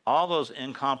all those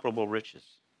incomparable riches.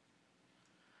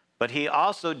 But he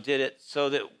also did it so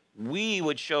that we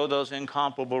would show those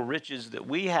incomparable riches that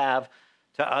we have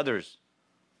to others.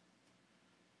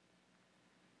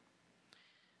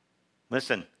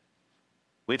 Listen,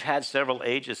 we've had several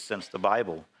ages since the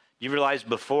Bible. You realize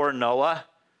before Noah,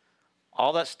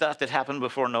 all that stuff that happened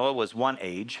before Noah was one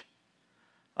age.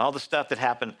 All the stuff that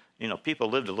happened, people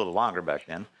lived a little longer back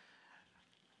then.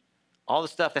 All the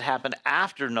stuff that happened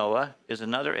after Noah is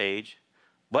another age.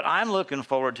 But I'm looking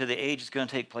forward to the age that's going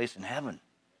to take place in heaven.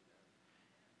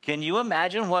 Can you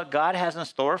imagine what God has in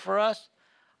store for us?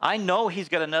 I know he's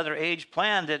got another age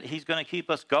planned that he's going to keep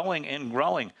us going and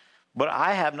growing. But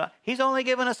I have not. He's only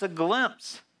given us a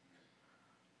glimpse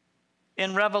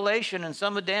in Revelation and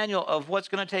some of Daniel of what's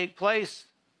going to take place.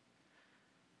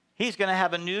 He's going to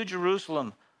have a new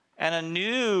Jerusalem and a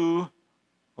new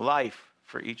life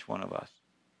for each one of us.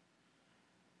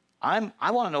 I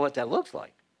want to know what that looks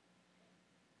like.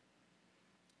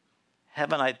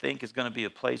 Heaven, I think, is going to be a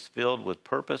place filled with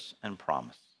purpose and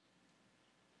promise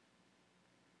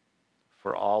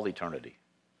for all eternity.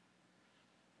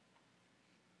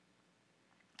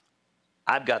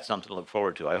 I've got something to look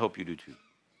forward to. I hope you do too.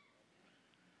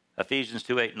 Ephesians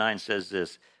 2:8-9 says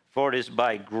this, "For it is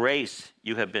by grace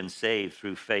you have been saved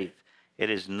through faith. It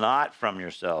is not from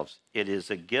yourselves. It is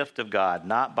a gift of God,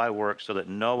 not by works, so that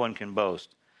no one can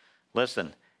boast."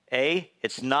 Listen,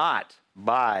 it's not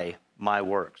by my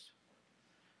works.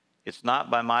 It's not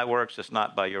by my works. It's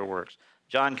not by your works.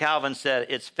 John Calvin said,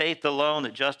 "It's faith alone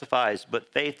that justifies,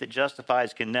 but faith that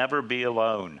justifies can never be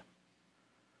alone."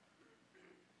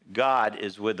 God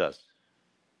is with us.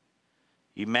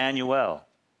 Emmanuel,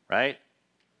 right?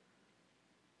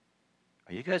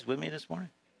 Are you guys with me this morning?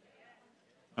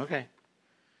 Okay.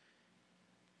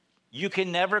 You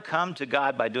can never come to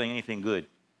God by doing anything good.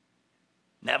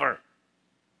 Never.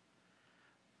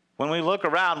 When we look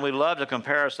around, we love to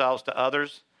compare ourselves to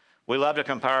others. We love to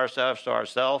compare ourselves to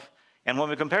ourselves. And when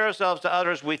we compare ourselves to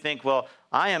others, we think, well,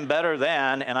 I am better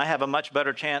than, and I have a much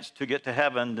better chance to get to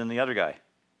heaven than the other guy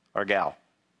or gal.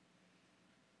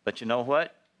 But you know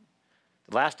what?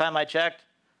 The last time I checked,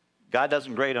 God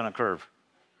doesn't grade on a curve.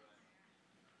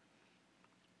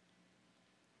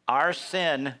 Our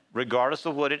sin, regardless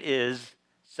of what it is,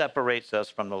 separates us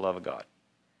from the love of God.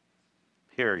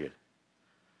 Period.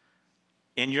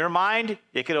 In your mind,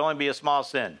 it could only be a small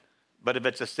sin. But if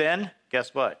it's a sin,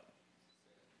 guess what?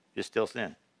 It's still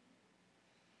sin.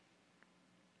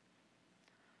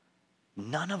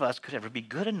 None of us could ever be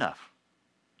good enough.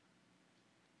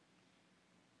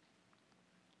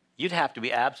 You'd have to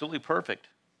be absolutely perfect.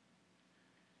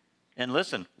 And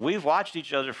listen, we've watched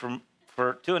each other for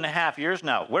 2.5 years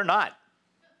now. We're not.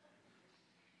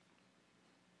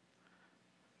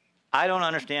 I don't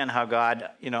understand how God,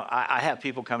 I have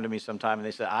people come to me sometime and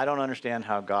they say, I don't understand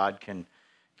how God can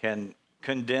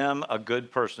condemn a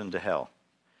good person to hell.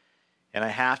 And I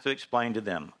have to explain to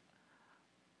them,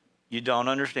 you don't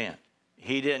understand.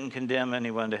 He didn't condemn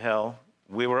anyone to hell.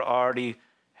 We were already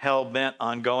hell-bent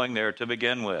on going there to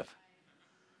begin with.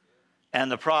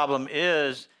 And the problem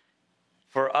is,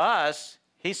 for us,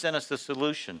 he sent us the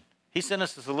solution. He sent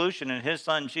us the solution in his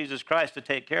son, Jesus Christ, to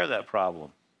take care of that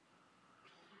problem.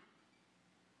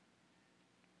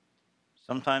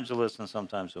 Sometimes he'll listen,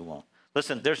 sometimes he won't.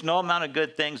 Listen, there's no amount of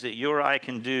good things that you or I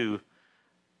can do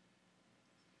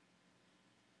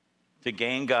to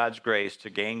gain God's grace, to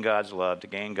gain God's love, to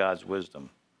gain God's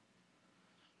wisdom.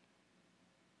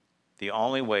 The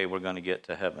only way we're going to get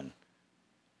to heaven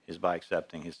is by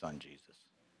accepting his son, Jesus.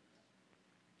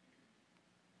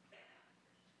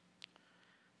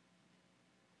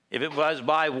 If it was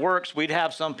by works, we'd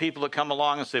have some people that come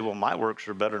along and say, well, my works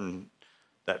are better than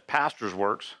that pastor's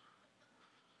works.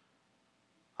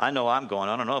 I know I'm going.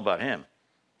 I don't know about him.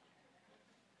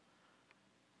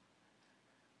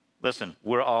 Listen,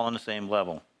 we're all on the same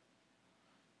level.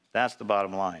 That's the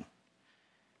bottom line.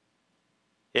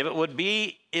 If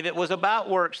it was about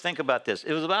works, think about this.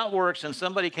 It was about works, and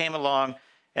somebody came along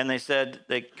and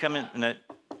they come in and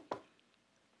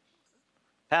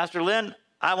Pastor Lynn,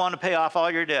 I want to pay off all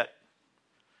your debt.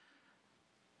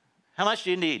 How much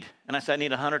do you need? And I said, I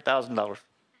need $100,000.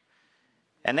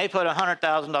 And they put a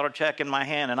 $100,000 check in my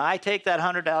hand, and I take that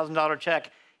 $100,000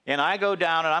 check, and I go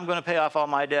down, and I'm going to pay off all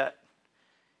my debt.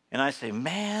 And I say,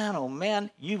 man, oh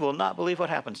man, you will not believe what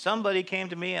happened. Somebody came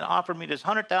to me and offered me this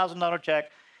 $100,000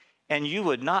 check, and you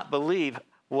would not believe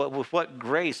with what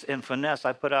grace and finesse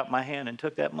I put out my hand and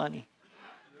took that money.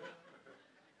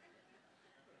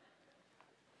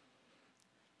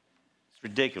 It's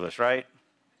ridiculous, right?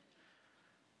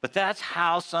 But that's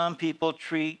how some people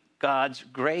treat God's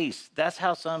grace. That's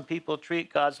how some people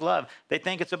treat God's love. They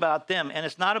think it's about them, and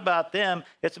it's not about them,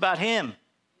 it's about Him.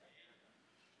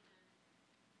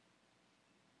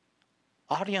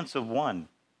 Audience of one.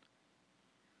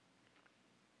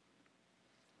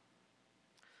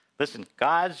 Listen,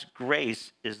 God's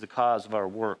grace is the cause of our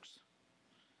works.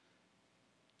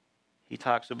 He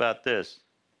talks about this.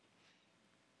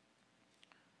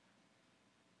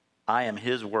 I am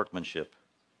His workmanship.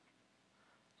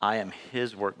 I am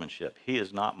His workmanship. He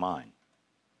is not mine.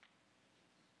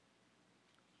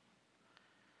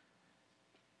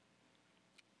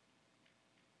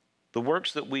 The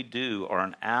works that we do are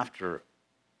an after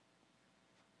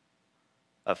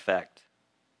effect,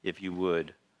 if you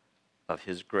would, of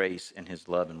His grace and His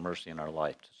love and mercy in our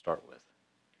life to start with.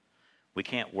 We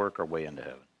can't work our way into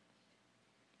heaven.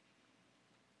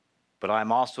 But I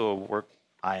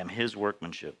am His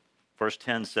workmanship. Verse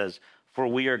 10 says, for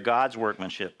we are God's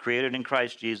workmanship, created in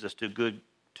Christ Jesus to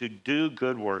do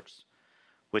good works,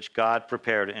 which God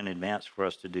prepared in advance for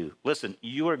us to do. Listen,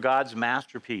 you are God's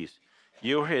masterpiece.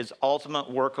 You are His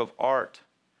ultimate work of art.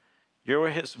 You are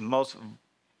His most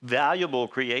valuable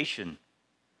creation.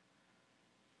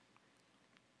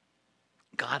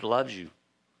 God loves you.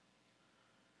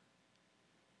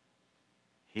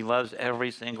 He loves every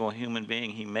single human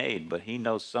being He made, but He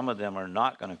knows some of them are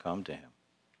not going to come to Him.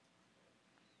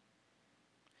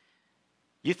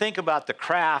 You think about the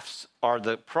crafts or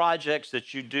the projects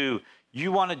that you do.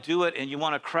 You want to do it and you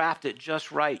want to craft it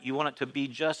just right. You want it to be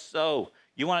just so.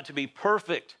 You want it to be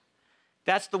perfect.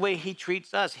 That's the way He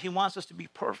treats us. He wants us to be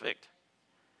perfect.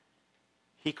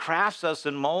 He crafts us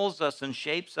and molds us and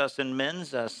shapes us and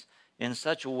mends us in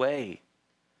such a way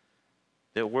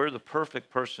that we're the perfect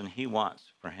person He wants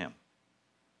for Him.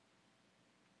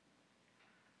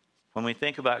 When we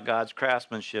think about God's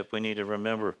craftsmanship, we need to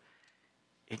remember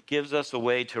it gives us a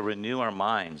way to renew our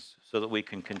minds so that we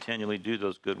can continually do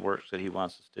those good works that He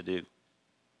wants us to do.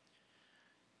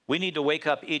 We need to wake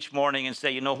up each morning and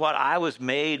say, you know what? I was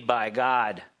made by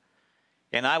God,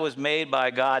 and I was made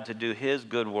by God to do His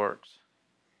good works.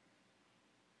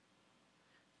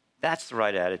 That's the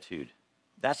right attitude.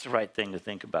 That's the right thing to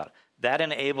think about. That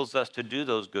enables us to do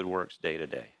those good works day to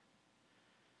day.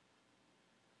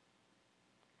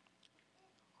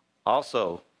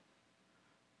 Also,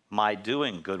 my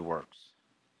doing good works.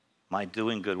 My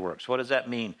doing good works. What does that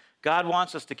mean? God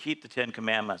wants us to keep the 10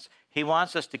 Commandments. He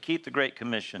wants us to keep the Great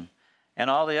Commission and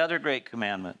all the other great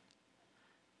commandments.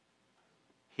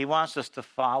 He wants us to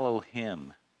follow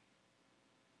Him,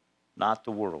 not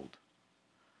the world,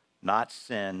 not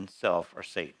sin, self, or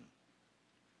Satan.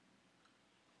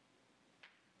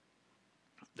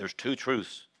 There's two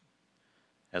truths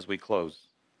as we close.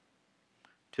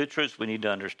 Two truths we need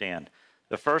to understand.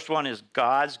 The first one is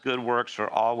God's good works are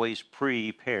always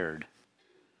prepared.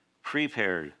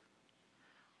 Prepared.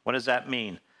 What does that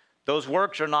mean? Those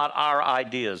works are not our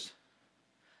ideas.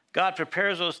 God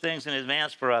prepares those things in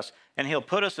advance for us, and He'll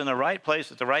put us in the right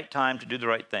place at the right time to do the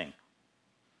right thing.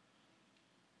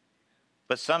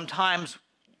 But sometimes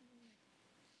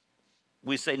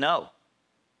we say no.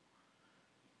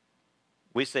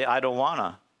 We say, I don't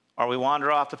wanna, or we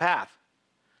wander off the path.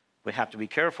 We have to be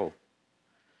careful.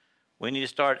 We need to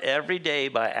start every day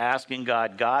by asking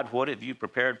God, God, what have you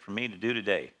prepared for me to do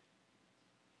today?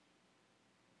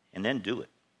 And then do it.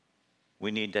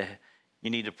 You need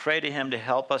to pray to Him to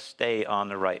help us stay on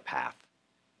the right path.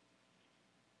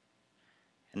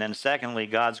 And then secondly,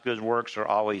 God's good works are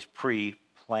always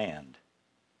pre-planned.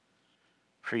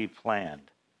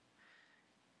 Pre-planned.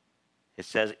 It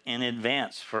says in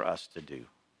advance for us to do.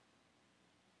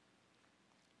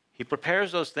 He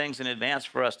prepares those things in advance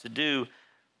for us to do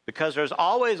because there's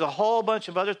always a whole bunch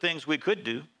of other things we could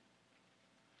do.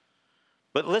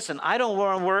 But listen, I don't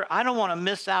want to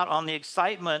miss out on the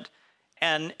excitement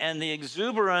and the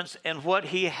exuberance and what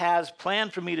He has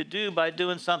planned for me to do by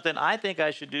doing something I think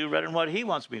I should do rather than what He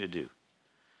wants me to do.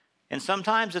 And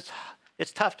sometimes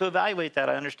it's tough to evaluate that,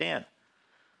 I understand.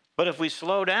 But if we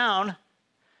slow down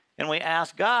and we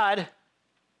ask God,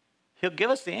 He'll give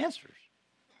us the answers.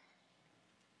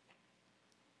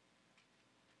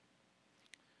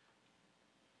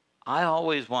 I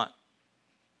always want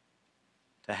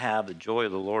to have the joy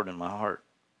of the Lord in my heart.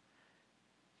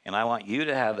 And I want you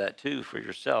to have that too for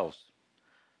yourselves.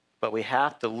 But we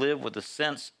have to live with a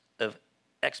sense of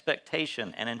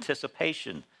expectation and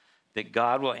anticipation that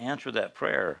God will answer that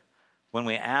prayer when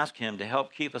we ask Him to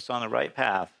help keep us on the right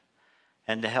path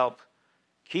and to help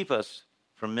keep us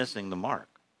from missing the mark.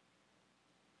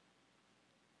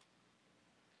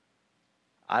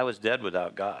 I was dead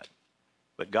without God,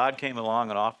 but God came along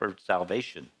and offered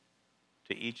salvation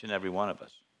to each and every one of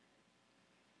us.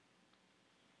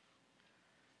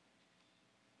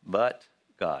 But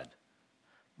God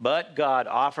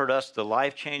offered us the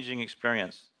life-changing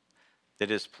experience that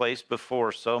is placed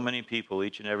before so many people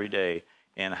each and every day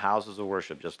in houses of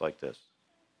worship just like this.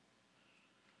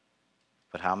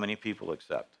 But how many people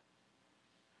accept?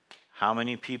 How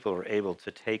many people are able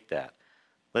to take that?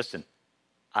 Listen,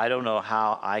 I don't know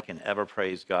how I can ever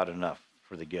praise God enough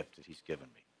for the gift that He's given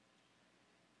me.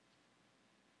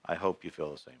 I hope you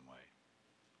feel the same way.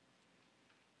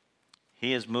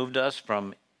 He has moved us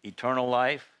from eternal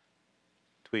life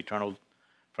to eternal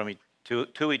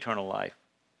life,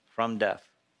 from death.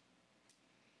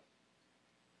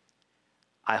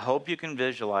 I hope you can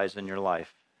visualize in your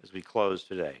life as we close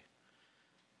today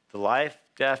the life,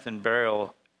 death, and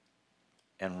burial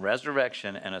and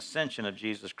resurrection and ascension of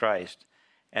Jesus Christ,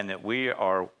 and that we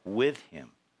are with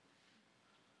Him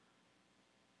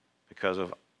because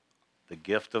of the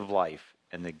gift of life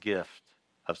and the gift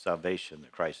of salvation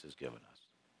that Christ has given us.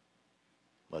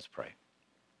 Let's pray.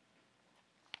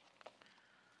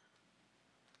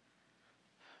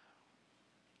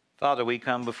 Father, we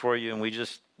come before you and we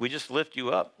just lift you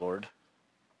up, Lord.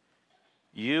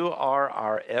 You are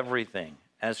our everything.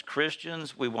 As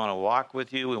Christians, we want to walk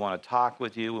with you. We want to talk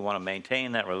with you. We want to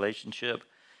maintain that relationship.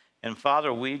 And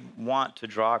Father, we want to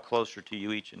draw closer to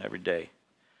you each and every day.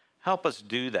 Help us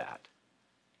do that.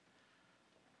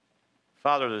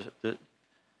 Father,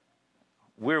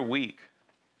 we're weak,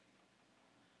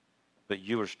 but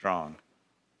you are strong.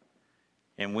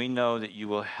 And we know that you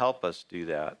will help us do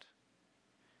that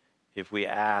if we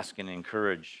ask and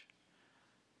encourage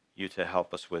you to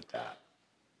help us with that.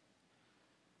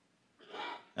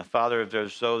 And Father, if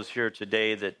there's those here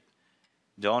today that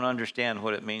don't understand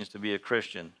what it means to be a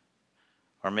Christian,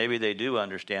 or maybe they do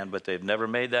understand, but they've never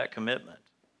made that commitment,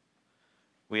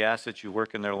 we ask that you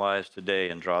work in their lives today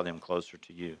and draw them closer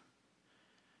to you.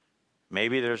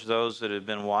 Maybe there's those that have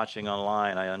been watching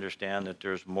online. I understand that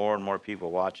there's more and more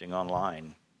people watching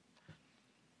online.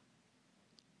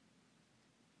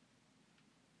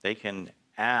 They can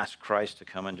ask Christ to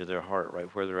come into their heart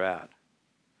right where they're at.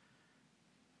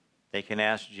 They can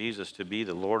ask Jesus to be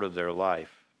the Lord of their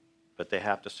life, but they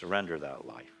have to surrender that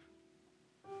life.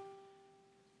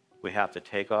 We have to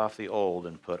take off the old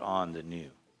and put on the new.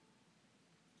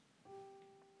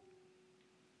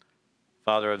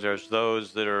 Father, if there's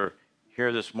those that are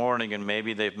here this morning and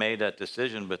maybe they've made that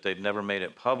decision, but they've never made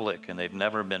it public and they've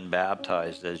never been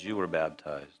baptized as you were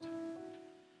baptized,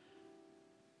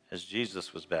 as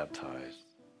Jesus was baptized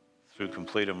through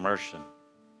complete immersion,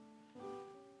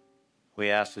 we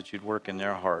ask that you'd work in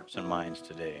their hearts and minds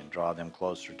today and draw them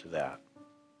closer to that.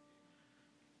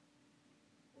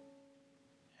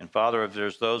 And Father, if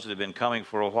there's those that have been coming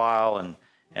for a while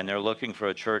and they're looking for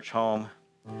a church home,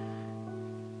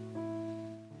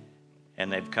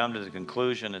 and they've come to the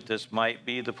conclusion that this might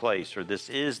be the place, or this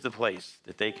is the place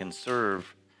that they can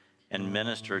serve and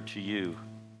minister to you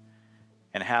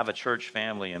and have a church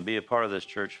family and be a part of this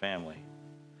church family,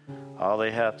 all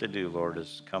they have to do, Lord,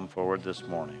 is come forward this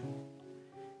morning.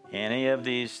 Any of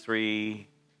these three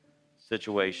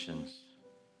situations,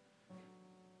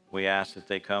 we ask that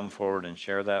they come forward and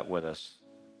share that with us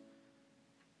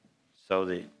so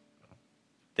that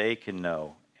they can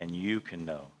know and you can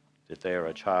know that they are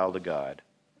a child of God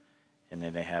and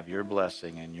that they have your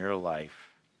blessing in your life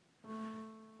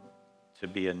to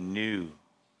be a new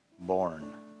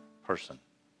born person.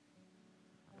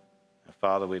 And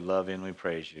Father, we love you and we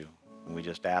praise you. And we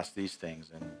just ask these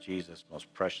things in Jesus'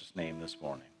 most precious name this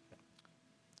morning.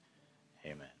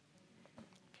 Amen.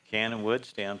 If you can and would,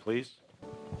 stand please.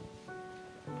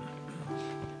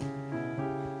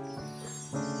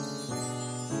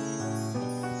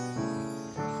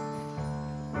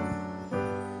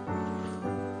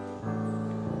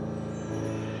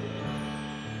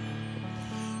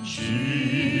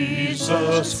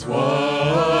 Jesus,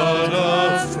 what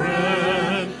a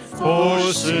friend for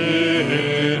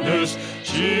sinners.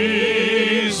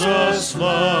 Jesus,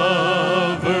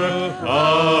 lover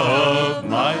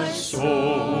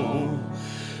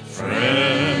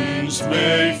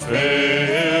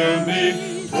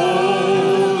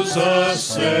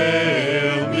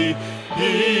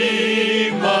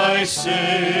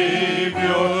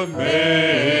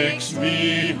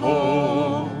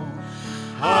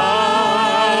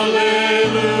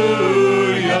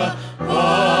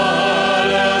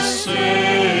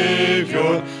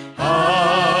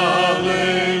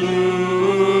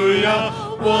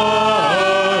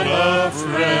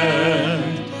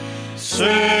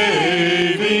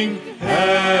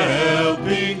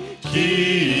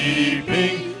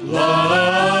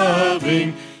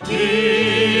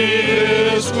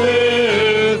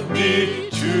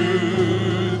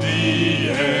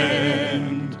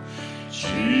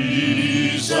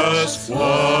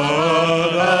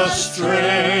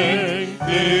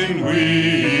in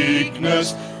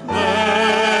weakness,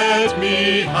 let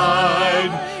me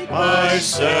hide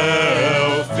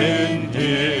myself in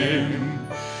Him.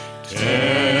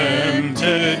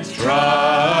 Tempted,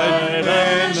 tried,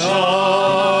 and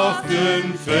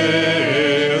often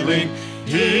failing,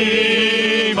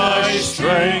 He my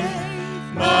strength,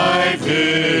 my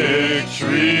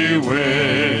victory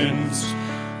wins.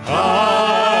 Hallelujah,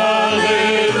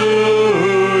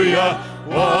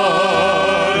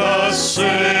 what a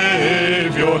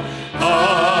Savior.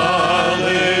 Hallelujah,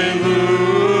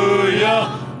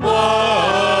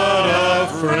 what a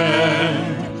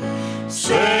friend.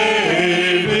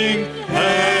 Saving,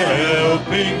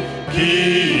 helping,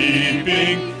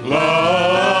 keeping,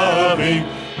 loving,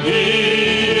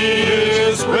 He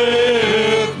is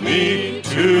with me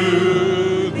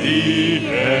to the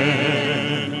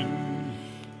end.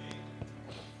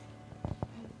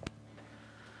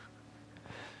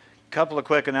 Couple of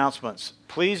quick announcements.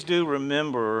 Please do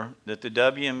remember that the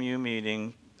WMU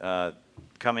meeting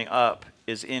coming up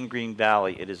is in Green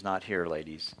Valley. It is not here,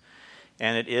 ladies.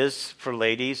 And it is for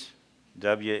ladies.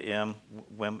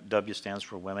 W stands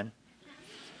for women.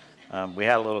 We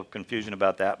had a little confusion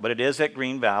about that, but it is at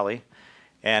Green Valley.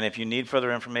 And if you need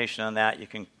further information on that, you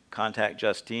can contact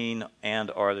Justine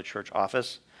and or the church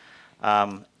office.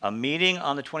 A meeting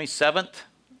on the 27th,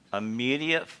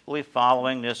 immediately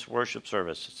following this worship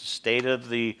service. It's a state of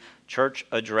the church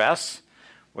address.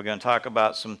 We're going to talk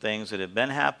about some things that have been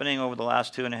happening over the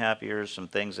last 2.5 years, some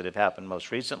things that have happened most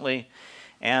recently,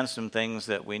 and some things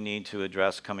that we need to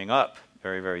address coming up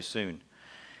very, very soon.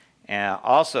 And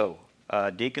also,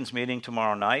 deacons meeting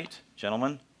tomorrow night,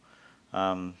 gentlemen,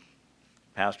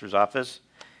 pastor's office.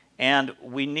 And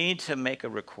we need to make a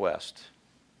request.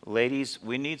 Ladies,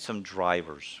 we need some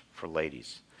drivers for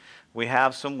ladies. We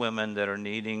have some women that are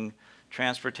needing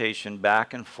transportation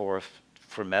back and forth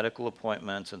for medical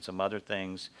appointments and some other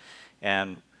things.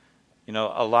 And, you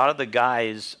know, a lot of the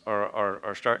guys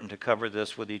are starting to cover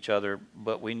this with each other,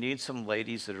 but we need some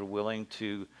ladies that are willing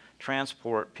to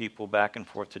transport people back and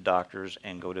forth to doctors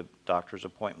and go to doctor's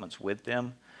appointments with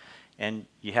them. And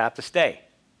you have to stay,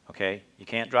 okay? You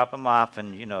can't drop them off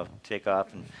and, you know, take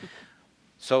off. And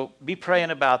so be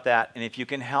praying about that. And if you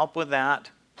can help with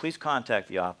that, please contact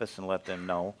the office and let them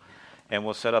know. And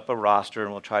we'll set up a roster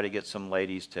and we'll try to get some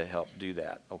ladies to help do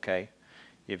that, okay?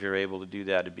 If you're able to do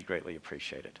that, it'd be greatly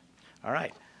appreciated. All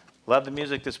right. Love the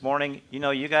music this morning. You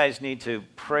know, you guys need to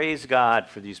praise God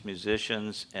for these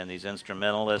musicians and these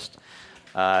instrumentalists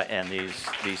and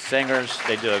these singers.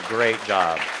 They do a great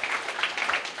job.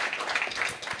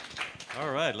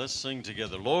 All right, let's sing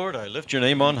together. Lord, I lift your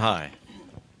name on high.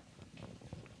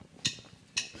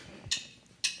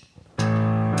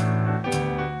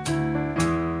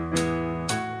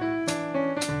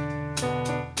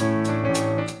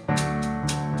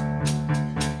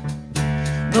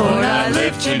 Lord, I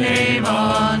lift your name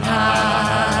on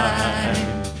high.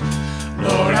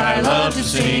 Lord, I love to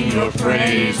sing your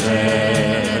praises.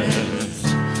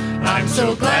 I'm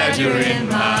so glad you're in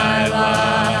my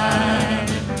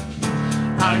life.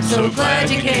 I'm so glad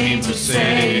you came to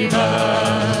save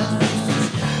us.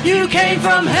 You came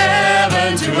from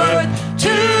heaven to earth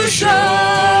to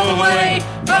show the way.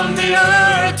 From the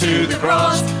earth to the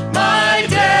cross, my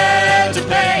debt to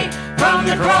pay. From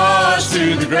the cross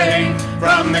to the grave,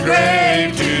 from the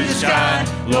grave to the sky,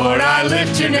 Lord, I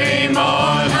lift your name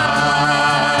on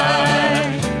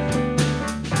high.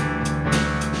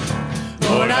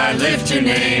 Lord, I lift your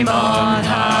name on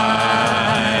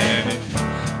high.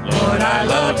 Lord, I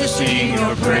love to sing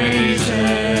your praises.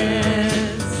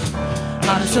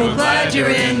 I'm so glad you're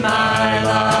in my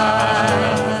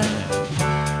life.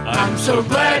 I'm so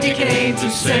glad you came to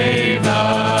save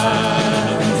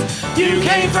us. You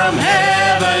came from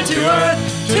heaven to earth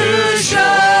to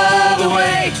show the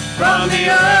way. From the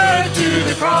earth to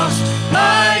the cross,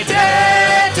 my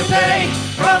debt to pay.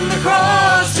 From the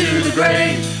cross to the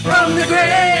grave, from the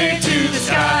grave to the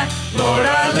sky, Lord,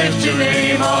 I lift your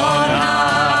name on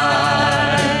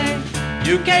high.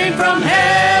 You came from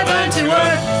heaven to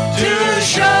earth to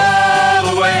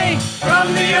show the way.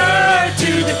 From the earth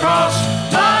to the cross,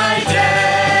 my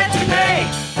debt to pay.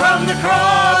 From the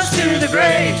cross to the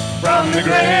grave, from the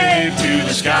grave to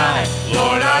the sky,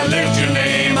 Lord, I lift your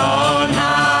name on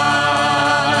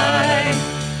high.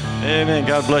 Amen.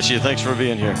 God bless you. Thanks for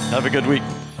being here. Have a good week.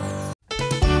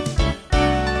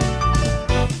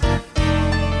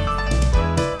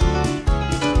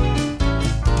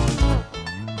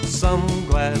 Some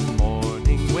glad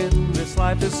morning when this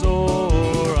life is o'er,